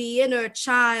with the inner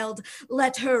child,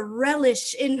 let her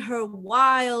relish in her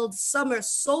wild summer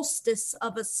solstice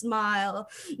of a smile,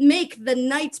 make the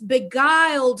night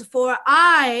beguiled, for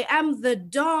I am the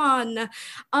dawn,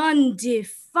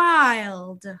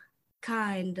 undefiled,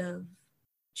 kind of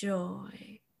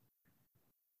joy.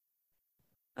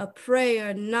 A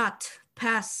prayer not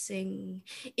passing,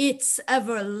 it's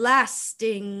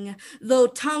everlasting. Though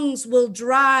tongues will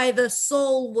dry, the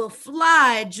soul will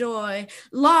fly, joy,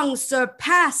 long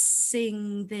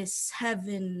surpassing this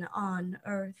heaven on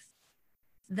earth.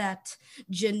 That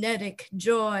genetic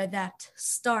joy that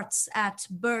starts at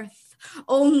birth.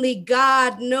 Only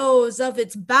God knows of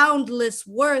its boundless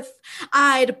worth.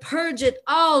 I'd purge it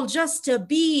all just to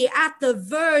be at the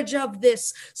verge of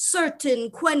this certain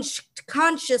quenched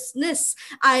consciousness.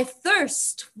 I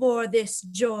thirst for this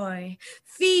joy.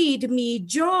 Feed me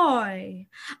joy.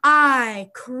 I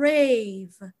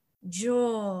crave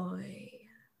joy.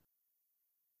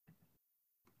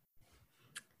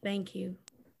 Thank you.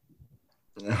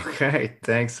 Okay,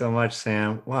 thanks so much,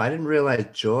 Sam. Well, I didn't realize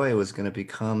joy was going to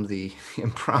become the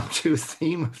impromptu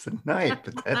theme of the night,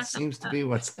 but that seems to be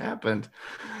what's happened.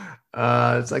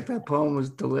 It's like that poem was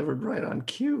delivered right on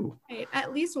cue. Right.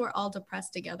 At least we're all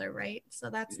depressed together, right? So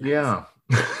that's nice. Yeah.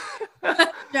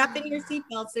 Strap in your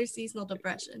seatbelts, there's seasonal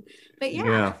depression. But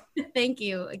yeah, thank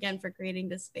you again for creating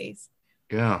this space.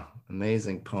 Yeah,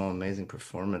 amazing poem, amazing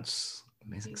performance,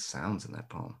 amazing sounds in that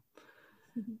poem.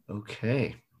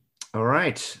 Okay. All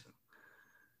right.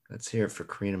 Let's hear it for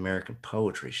Korean American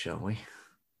poetry, shall we?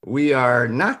 We are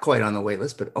not quite on the wait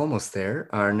list, but almost there.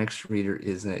 Our next reader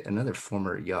is another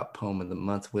former Yacht Poem of the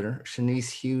Month winner, Shanice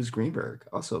Hughes Greenberg,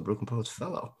 also a Brooklyn Poets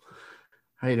Fellow.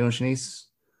 How you doing, Shanice?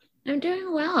 I'm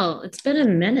doing well. It's been a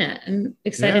minute. I'm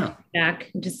excited to be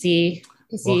back and to see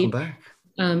Welcome back.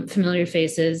 Familiar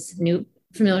faces, new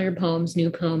familiar poems,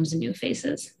 and new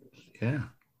faces. Yeah.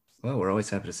 Well, we're always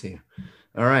happy to see you.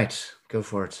 All right, go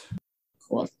for it.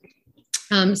 Cool.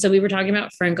 So we were talking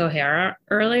about Frank O'Hara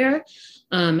earlier,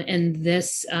 and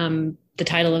this the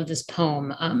title of this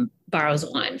poem borrows a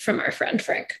line from our friend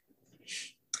Frank.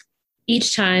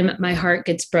 Each time my heart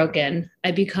gets broken,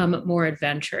 I become more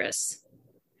adventurous,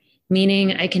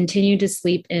 meaning I continue to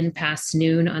sleep in past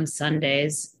noon on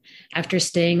Sundays after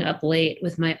staying up late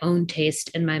with my own taste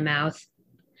in my mouth,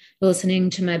 listening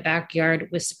to my backyard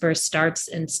whisper starts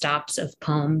and stops of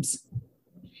poems.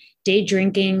 Day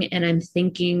drinking, and I'm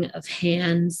thinking of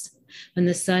hands when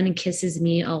the sun kisses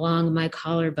me along my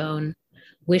collarbone,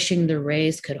 wishing the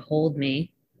rays could hold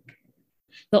me.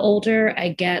 The older I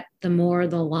get, the more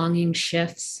the longing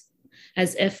shifts,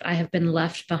 as if I have been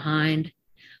left behind,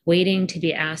 waiting to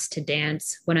be asked to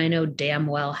dance when I know damn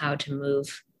well how to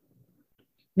move.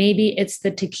 Maybe it's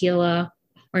the tequila,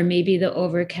 or maybe the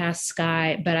overcast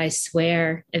sky, but I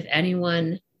swear, if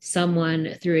someone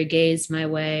threw a gaze my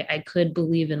way, I could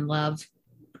believe in love.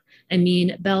 I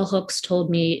mean, bell hooks told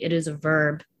me it is a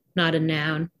verb, not a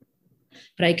noun,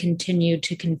 but I continue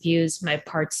to confuse my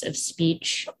parts of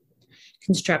speech,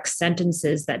 construct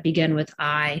sentences that begin with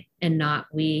I and not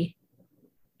we.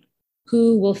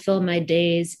 Who will fill my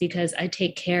days because I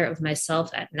take care of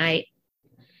myself at night?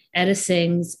 Etta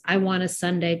sings, I want a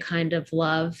Sunday kind of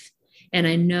love, and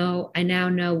I now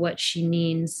know what she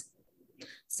means.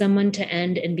 Someone to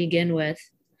end and begin with,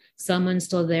 someone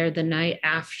still there the night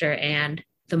after and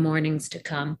the mornings to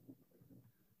come.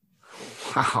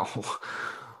 Wow,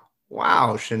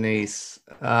 Shanice.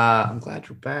 I'm glad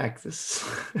you're back.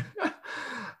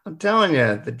 I'm telling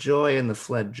you, the joy and the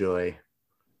fled joy.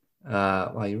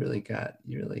 Wow,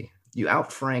 you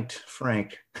out-Franked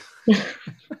Frank.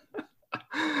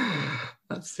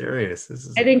 I'm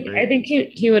serious. I think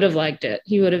he would have liked it.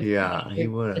 He would have. Yeah, he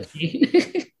would have.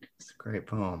 It's a great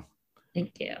poem.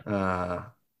 Thank you.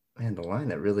 Man, the line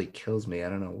that really kills me, I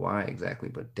don't know why exactly,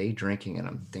 but day drinking and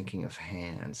I'm thinking of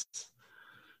hands.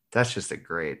 That's just a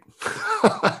great.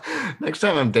 Next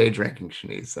time I'm day drinking,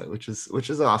 Shanice, which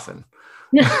is often.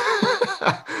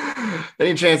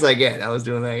 Any chance I get. I was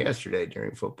doing that yesterday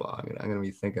during football. I'm gonna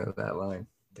be thinking of that line.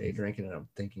 Day drinking and I'm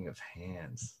thinking of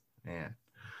hands. Man.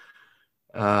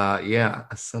 Yeah,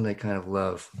 a Sunday kind of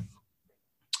love.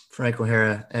 Frank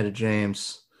O'Hara, Etta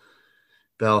James,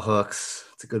 bell hooks.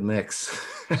 It's a good mix.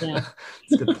 Yeah.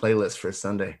 It's a good playlist for a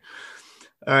Sunday.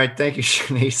 All right, thank you,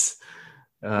 Shanice.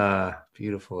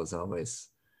 Beautiful as always.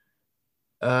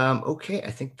 Okay,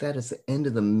 I think that is the end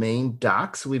of the main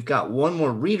doc. So we've got one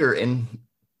more reader, and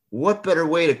what better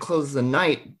way to close the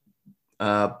night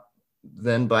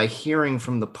than by hearing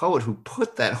from the poet who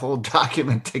put that whole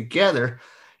document together,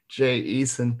 Jay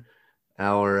Eason,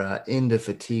 our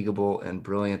indefatigable and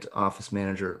brilliant office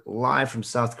manager, live from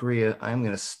South Korea. I'm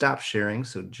going to stop sharing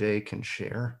so Jay can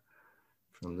share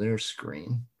from their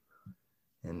screen.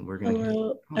 And we're going to.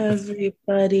 Hello,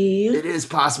 everybody. It is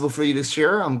possible for you to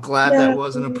share. I'm glad that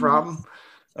wasn't a problem.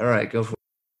 All right, go for it.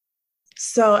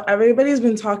 So everybody's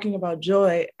been talking about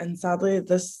joy, and sadly,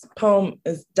 this poem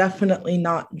is definitely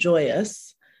not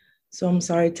joyous. So I'm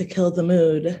sorry to kill the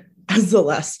mood as the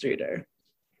last reader.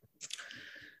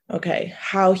 Okay,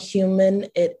 how human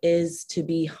it is to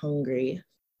be hungry.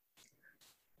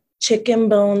 Chicken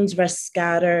bones rest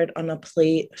scattered on a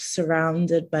plate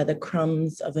surrounded by the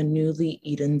crumbs of a newly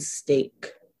eaten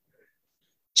steak.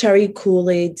 Cherry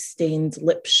Kool-Aid stains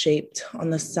lip-shaped on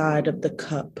the side of the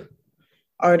cup.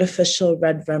 Artificial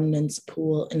red remnants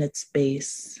pool in its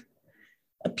base.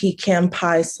 A pecan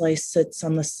pie slice sits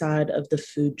on the side of the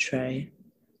food tray,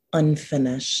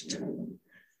 unfinished.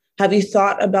 Have you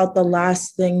thought about the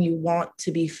last thing you want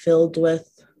to be filled with?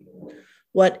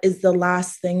 What is the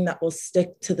last thing that will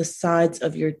stick to the sides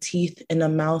of your teeth in a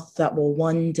mouth that will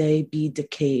one day be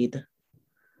decayed?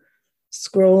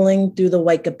 Scrolling through the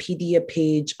Wikipedia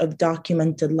page of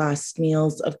documented last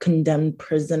meals of condemned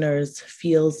prisoners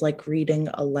feels like reading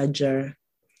a ledger.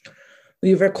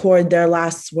 We record their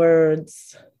last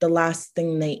words, the last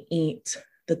thing they eat,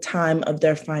 the time of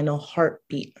their final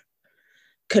heartbeat.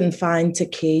 Confined to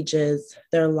cages,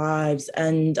 their lives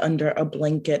end under a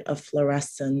blanket of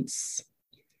fluorescence.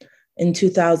 In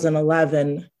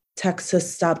 2011,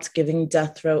 Texas stopped giving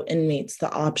death row inmates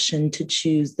the option to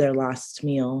choose their last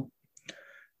meal.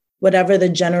 Whatever the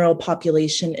general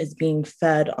population is being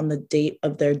fed on the date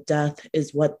of their death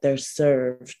is what they're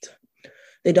served.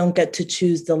 They don't get to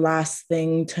choose the last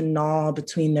thing to gnaw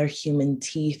between their human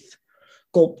teeth,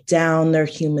 gulp down their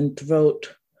human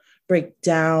throat, break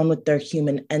down with their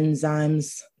human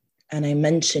enzymes. And I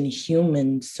mention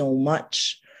human so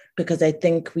much because I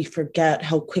think we forget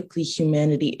how quickly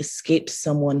humanity escapes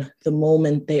someone the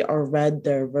moment they are read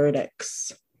their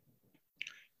verdicts.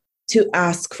 To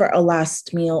ask for a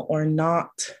last meal or not.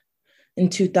 In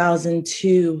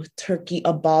 2002, Turkey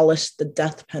abolished the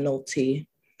death penalty.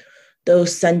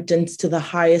 Those sentenced to the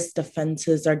highest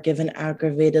offenses are given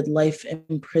aggravated life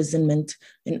imprisonment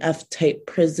in F-type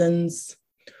prisons.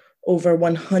 Over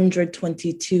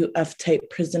 122 F-type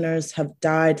prisoners have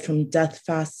died from death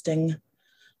fasting.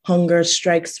 Hunger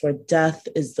strikes where death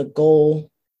is the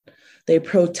goal. They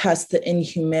protest the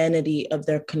inhumanity of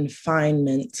their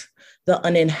confinement, the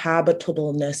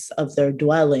uninhabitableness of their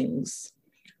dwellings.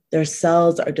 Their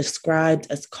cells are described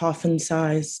as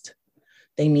coffin-sized.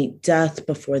 They meet death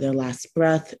before their last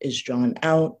breath is drawn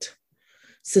out,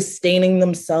 sustaining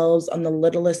themselves on the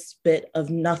littlest bit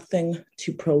of nothing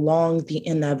to prolong the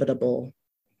inevitable.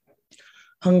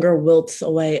 Hunger wilts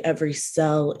away every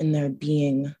cell in their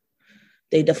being.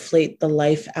 They deflate the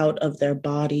life out of their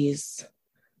bodies.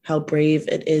 How brave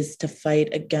it is to fight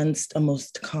against a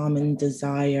most common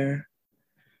desire.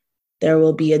 There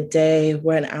will be a day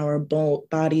when our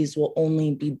bodies will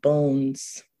only be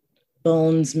bones,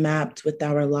 bones mapped with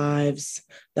our lives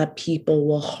that people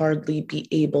will hardly be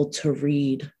able to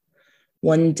read.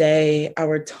 One day,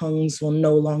 our tongues will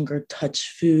no longer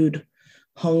touch food.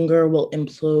 Hunger will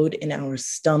implode in our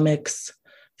stomachs,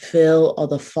 fill all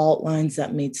the fault lines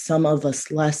that made some of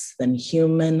us less than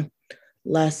human,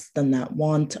 less than that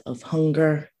want of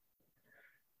hunger.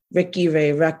 Ricky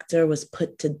Ray Rector was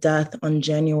put to death on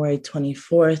January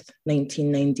 24th,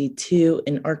 1992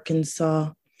 in Arkansas,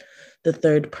 the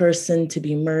third person to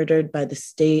be murdered by the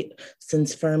state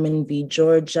since Furman v.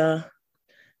 Georgia.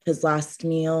 His last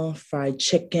meal, fried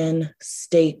chicken,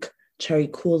 steak, cherry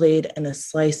Kool-Aid, and a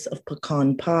slice of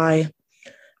pecan pie.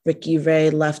 Ricky Ray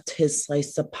left his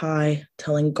slice of pie,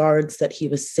 telling guards that he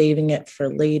was saving it for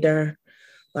later.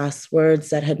 Last words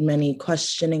that had many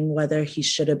questioning whether he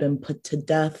should have been put to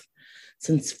death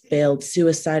since failed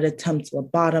suicide attempts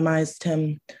lobotomized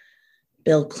him.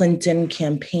 Bill Clinton,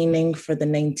 campaigning for the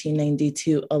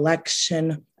 1992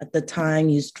 election at the time,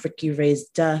 used Ricky Ray's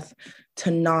death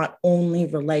to not only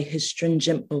relay his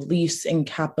stringent beliefs in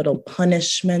capital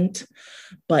punishment,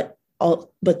 but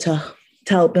to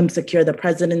help him secure the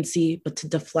presidency, but to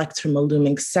deflect from a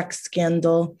looming sex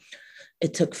scandal.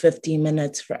 It took 50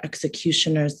 minutes for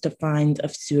executioners to find a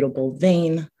suitable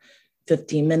vein,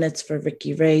 50 minutes for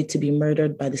Ricky Ray to be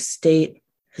murdered by the state.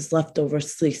 His leftover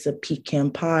slice of pecan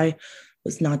pie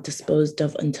was not disposed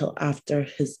of until after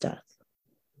his death.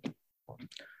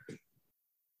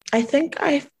 I think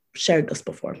I've shared this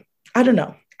before. I don't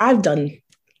know. Wow.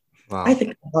 I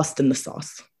think I'm lost in the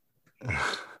sauce.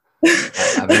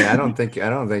 I mean, I don't think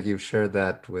you've shared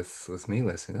that with me,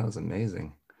 Lacey. That was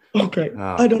amazing. Okay.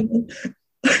 I don't know.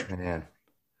 Man.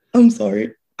 I'm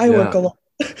sorry. I work a lot.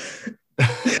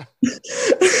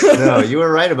 No, you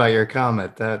were right about your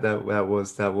comment. That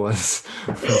was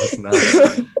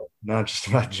not just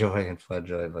about joy and flood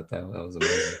joy, but that was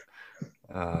amazing.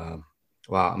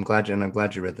 Wow, I'm glad you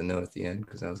read the note at the end,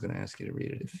 because I was going to ask you to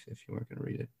read it if you weren't going to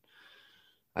read it.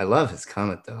 I love his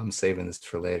comment though. I'm saving this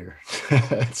for later.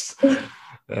 That's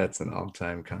an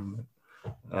all-time comment.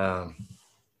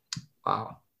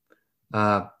 Wow.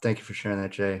 Thank you for sharing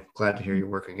that, Jay. Glad to hear your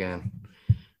work again.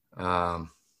 It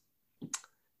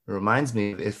reminds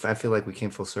me, if I feel like we came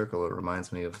full circle, it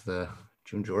reminds me of the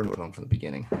June Jordan poem from the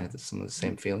beginning. I had some of the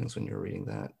same feelings when you were reading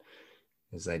that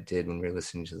as I did when we were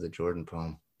listening to the Jordan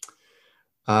poem.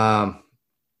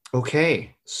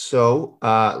 Okay, so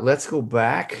let's go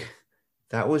back.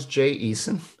 That was Jay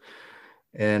Eason.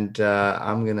 And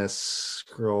I'm going to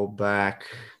scroll back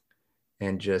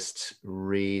and just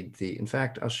read in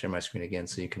fact, I'll share my screen again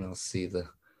so you can all see the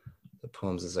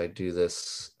poems as I do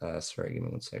this. Sorry, give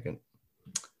me 1 second.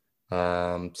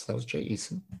 So that was Jay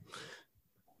Eason.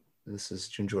 This is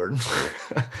June Jordan.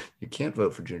 You can't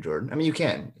vote for June Jordan. I mean, you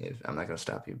can. I'm not going to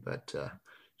stop you, but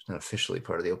it's not officially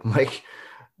part of the open mic.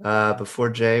 Before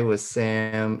Jay was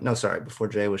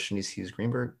Shanice Hughes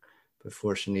Greenberg.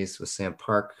 Before Shanice was Sam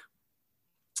Park.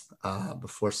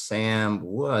 Before Sam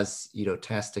was Ido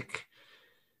Tastic.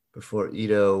 Before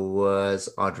Ido was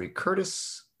Audrey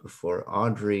Curtis. Before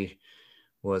Audrey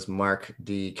was Mark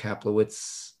D.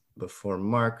 Kaplowitz. Before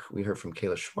Mark, we heard from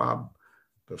Kayla Schwab.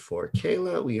 Before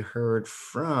Kayla, we heard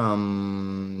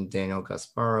from Daniel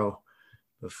Gasparo.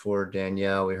 Before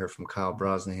Danielle, we heard from Kyle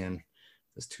Brosnahan,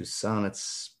 those 2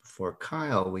 sonnets. Before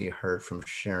Kyle, we heard from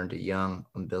Sharon DeYoung,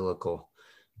 Umbilical.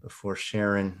 Before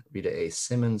Sharon, Rita A.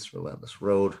 Simmons, Relentless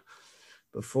Road.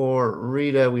 Before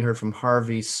Rita, we heard from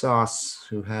Harvey Sauce,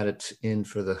 who had it in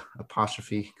for the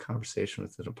apostrophe, conversation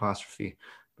with an apostrophe.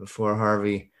 Before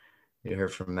Harvey, we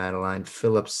heard from Madeline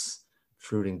Phillips,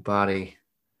 Fruiting Body.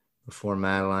 Before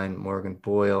Madeline, Morgan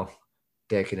Boyle,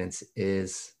 Decadence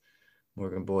Is.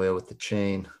 Morgan Boyle with the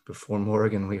Chain. Before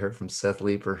Morgan, we heard from Seth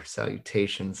Leeper,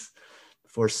 Salutations.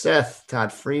 Before Seth,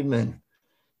 Todd Friedman,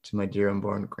 To My Dear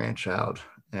Unborn Grandchild.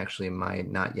 Actually, my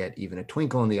Not Yet Even a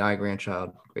Twinkle in the Eye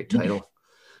Grandchild. Great title.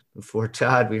 Before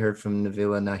Todd, we heard from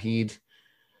Navila Nahid.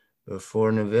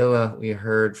 Before Navila, we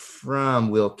heard from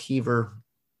Will Keever,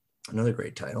 another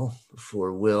great title.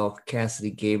 Before Will,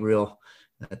 Cassidy Gabriel,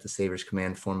 At the Savior's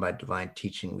Command, Formed by Divine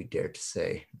Teaching, We Dare to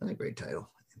Say, another great title.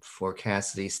 Before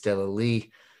Cassidy, Stella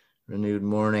Lee, Renewed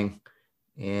Morning.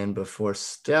 And before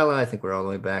Stella, I think we're all the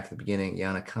way back at the beginning,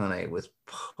 Yana Kane with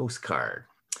Postcard.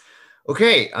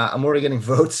 Okay, I'm already getting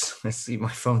votes. I see my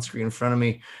phone screen in front of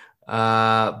me.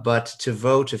 But to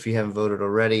vote, if you haven't voted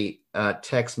already,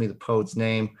 text me the poet's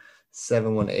name,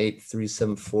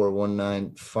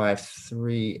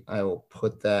 718-374-1953. I will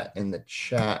put that in the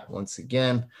chat once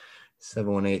again,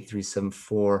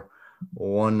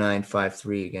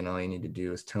 718-374-1953. Again, all you need to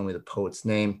do is tell me the poet's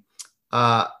name.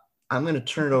 I'm going to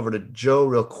turn it over to Joe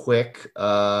real quick.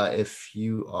 If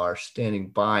you are standing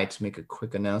by to make a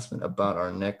quick announcement about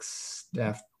our next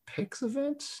Staff Picks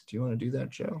event. Do you want to do that,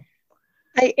 Joe?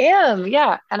 I am,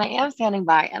 yeah. And I am standing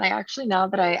by. And I actually know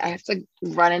that I have to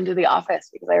run into the office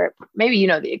because maybe you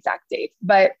know the exact date,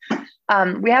 but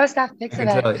we have a Staff Picks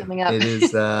event coming up. It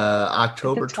is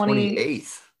October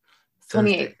 28th.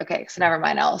 28th. Okay, so never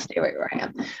mind. I'll stay right where I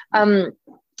am.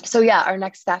 So yeah, our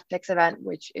next Staff Picks event,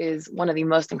 which is one of the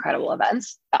most incredible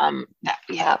events that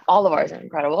we have. All of ours are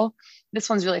incredible. This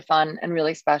one's really fun and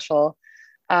really special.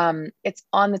 It's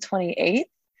on the 28th.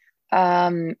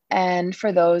 And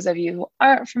for those of you who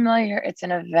aren't familiar, it's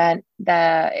an event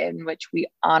in which we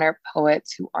honor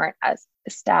poets who aren't as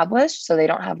established, so they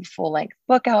don't have a full-length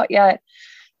book out yet.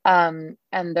 And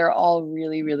they're all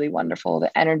really, really wonderful.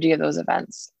 The energy of those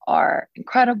events are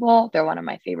incredible. They're one of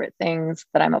my favorite things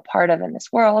that I'm a part of in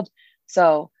this world.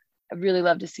 So I'd really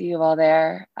love to see you all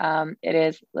there. It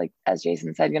is, like, as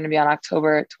Jason said, going to be on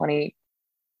October 28th.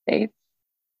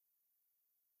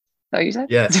 So you said?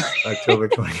 Yes, October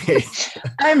 28th.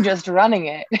 I'm just running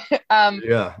it.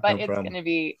 Yeah, but no it's problem. going to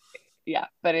be,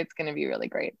 but it's going to be really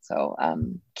great. So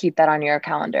keep that on your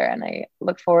calendar, and I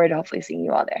look forward to hopefully seeing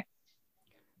you all there.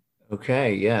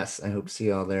 Okay, yes, I hope to see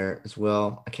you all there as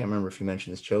well. I can't remember if you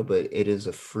mentioned this, Joe, but it is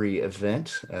a free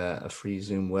event, a free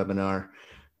Zoom webinar.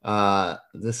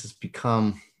 This has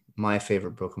become my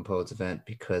favorite Broken Poets event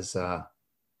because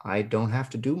I don't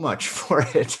have to do much for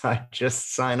it. I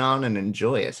just sign on and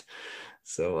enjoy it.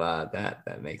 So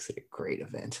that makes it a great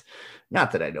event.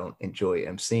 Not that I don't enjoy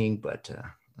emceeing, but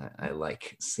I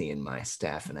like seeing my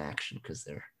staff in action because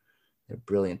they're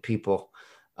brilliant people.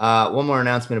 One more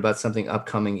announcement about something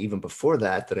upcoming even before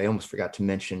that I almost forgot to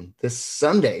mention. This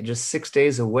Sunday, just 6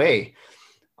 days away,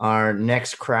 our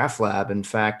next craft lab, in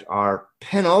fact, our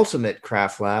penultimate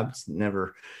craft lab. It's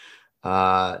never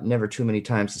too many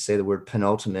times to say the word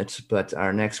penultimate, but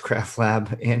our next craft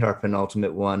lab and our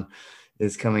penultimate one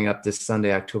is coming up this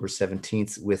Sunday, October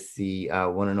 17th, with the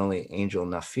one and only Angel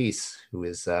Nafis, who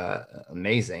is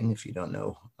amazing if you don't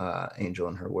know Angel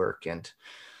and her work. And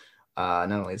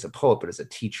not only as a poet, but as a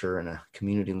teacher and a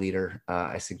community leader.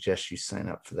 I suggest you sign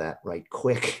up for that right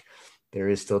quick. There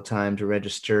is still time to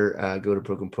register. Go to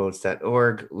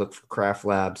brokenpoets.org, look for craft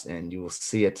labs, and you will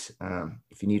see it.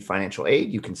 If you need financial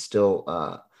aid, you can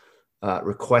still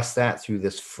request that through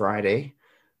this Friday,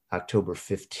 October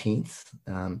 15th.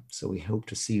 So we hope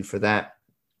to see you for that.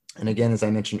 And again, as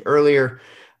I mentioned earlier,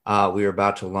 we are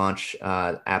about to launch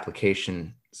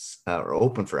applications or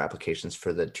open for applications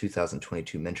for the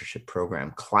 2022 mentorship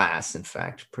program class. In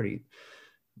fact, pretty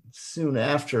soon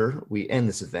after we end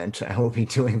this event, I will be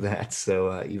doing that.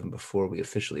 So even before we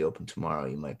officially open tomorrow,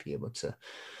 you might be able to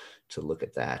look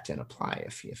at that and apply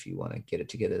if you want to get it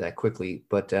together that quickly.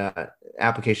 But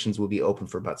applications will be open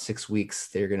for about 6 weeks.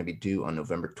 They're going to be due on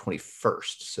November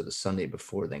 21st, so the Sunday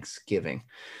before Thanksgiving.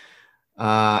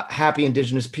 Happy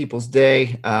Indigenous Peoples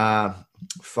Day.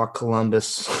 Fuck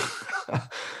Columbus. I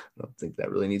don't think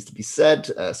that really needs to be said.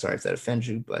 Sorry if that offends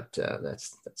you, but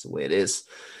that's the way it is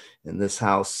in this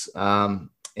house. And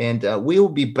we will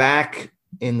be back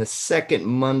in the second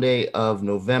Monday of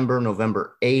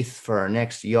November 8th for our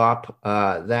next YOP.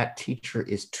 That teacher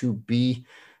is to be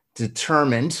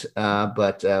determined,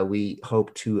 but we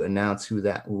hope to announce who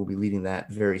that will be leading that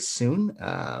very soon.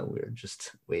 We're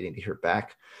just waiting to hear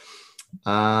back.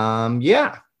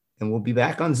 Yeah, and we'll be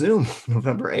back on Zoom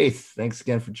November 8th. Thanks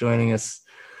again for joining us.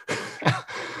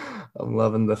 I'm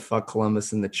loving the fuck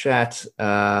Columbus in the chat.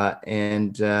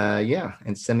 And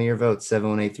send me your votes,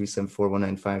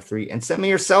 718-374-1953. And send me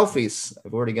your selfies.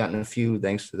 I've already gotten a few.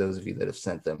 Thanks to those of you that have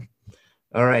sent them.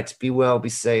 All right, be well, be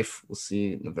safe. We'll see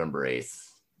you November 8th.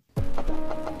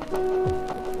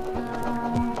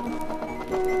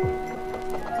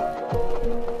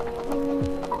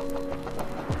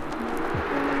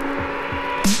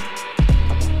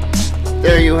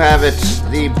 There you have it,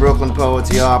 the Brooklyn Poets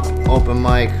Yawp open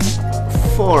mic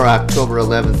for October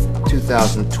 11th,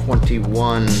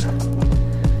 2021.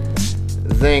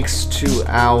 Thanks to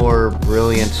our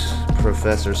brilliant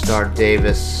Professor Star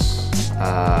Davis,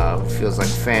 who feels like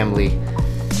family,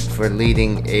 for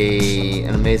leading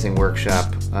an amazing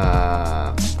workshop.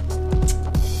 I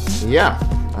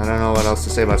don't know what else to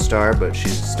say about Star, but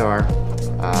she's a star.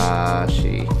 I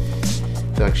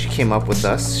feel like she came up with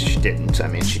us. She didn't. I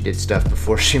mean, she did stuff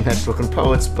before she met Brooklyn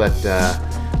Poets, but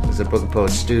was a Brooklyn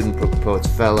Poets student, Brooklyn Poets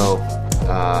fellow,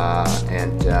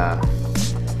 and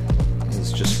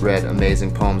has just read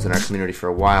amazing poems in our community for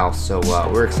a while. So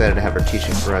we're excited to have her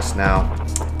teaching for us now.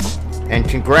 And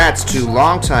congrats to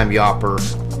longtime Yawper,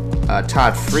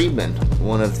 Todd Friedman,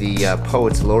 one of the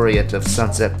Poets Laureate of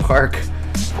Sunset Park,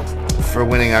 for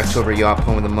winning October Yawp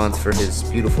Poem of the Month for his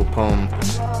beautiful poem,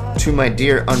 To My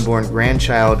Dear Unborn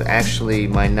Grandchild, actually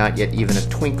my not yet even a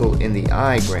twinkle in the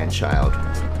eye grandchild.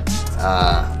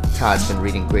 Todd's been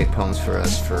reading great poems for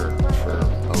us for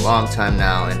a long time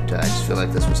now, and I just feel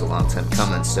like this was a long time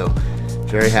coming, so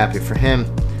very happy for him.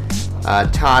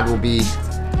 Todd will be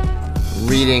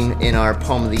reading in our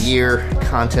Poem of the Year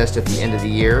contest at the end of the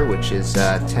year, which is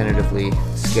tentatively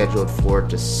scheduled for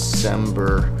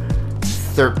December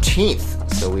 13th,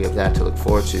 so we have that to look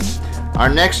forward to. Our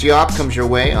next Yawp comes your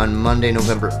way on Monday,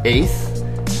 November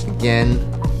 8th, again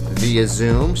via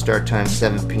Zoom, start time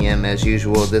 7 p.m. as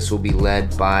usual. This will be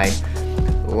led by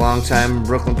longtime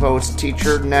Brooklyn Poets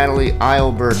teacher Natalie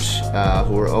Eilbert,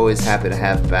 who we're always happy to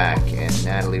have back, and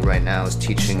Natalie right now is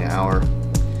teaching our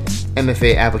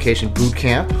MFA application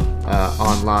bootcamp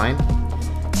online,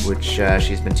 which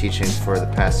she's been teaching for the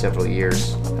past several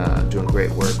years, doing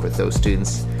great work with those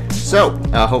students. So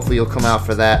hopefully you'll come out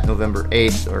for that November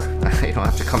 8th, or you don't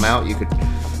have to come out. You could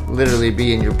literally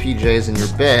be in your PJs in your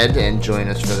bed and join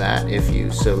us for that if you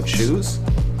so choose.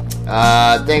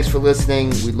 Thanks for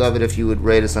listening. We'd love it if you would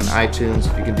rate us on iTunes.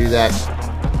 If you can do that,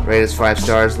 rate us 5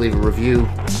 stars, leave a review.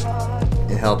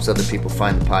 It helps other people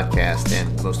find the podcast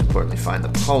and, most importantly, find the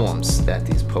poems that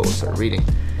these poets are reading.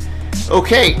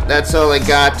 Okay, that's all I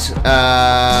got.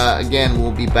 Again,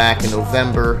 we'll be back in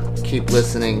November. Keep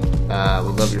listening. We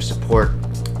love your support.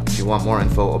 If you want more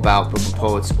info about Brooklyn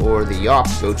Poets or the Yawp,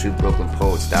 go to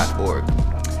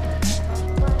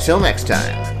brooklynpoets.org. Till next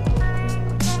time.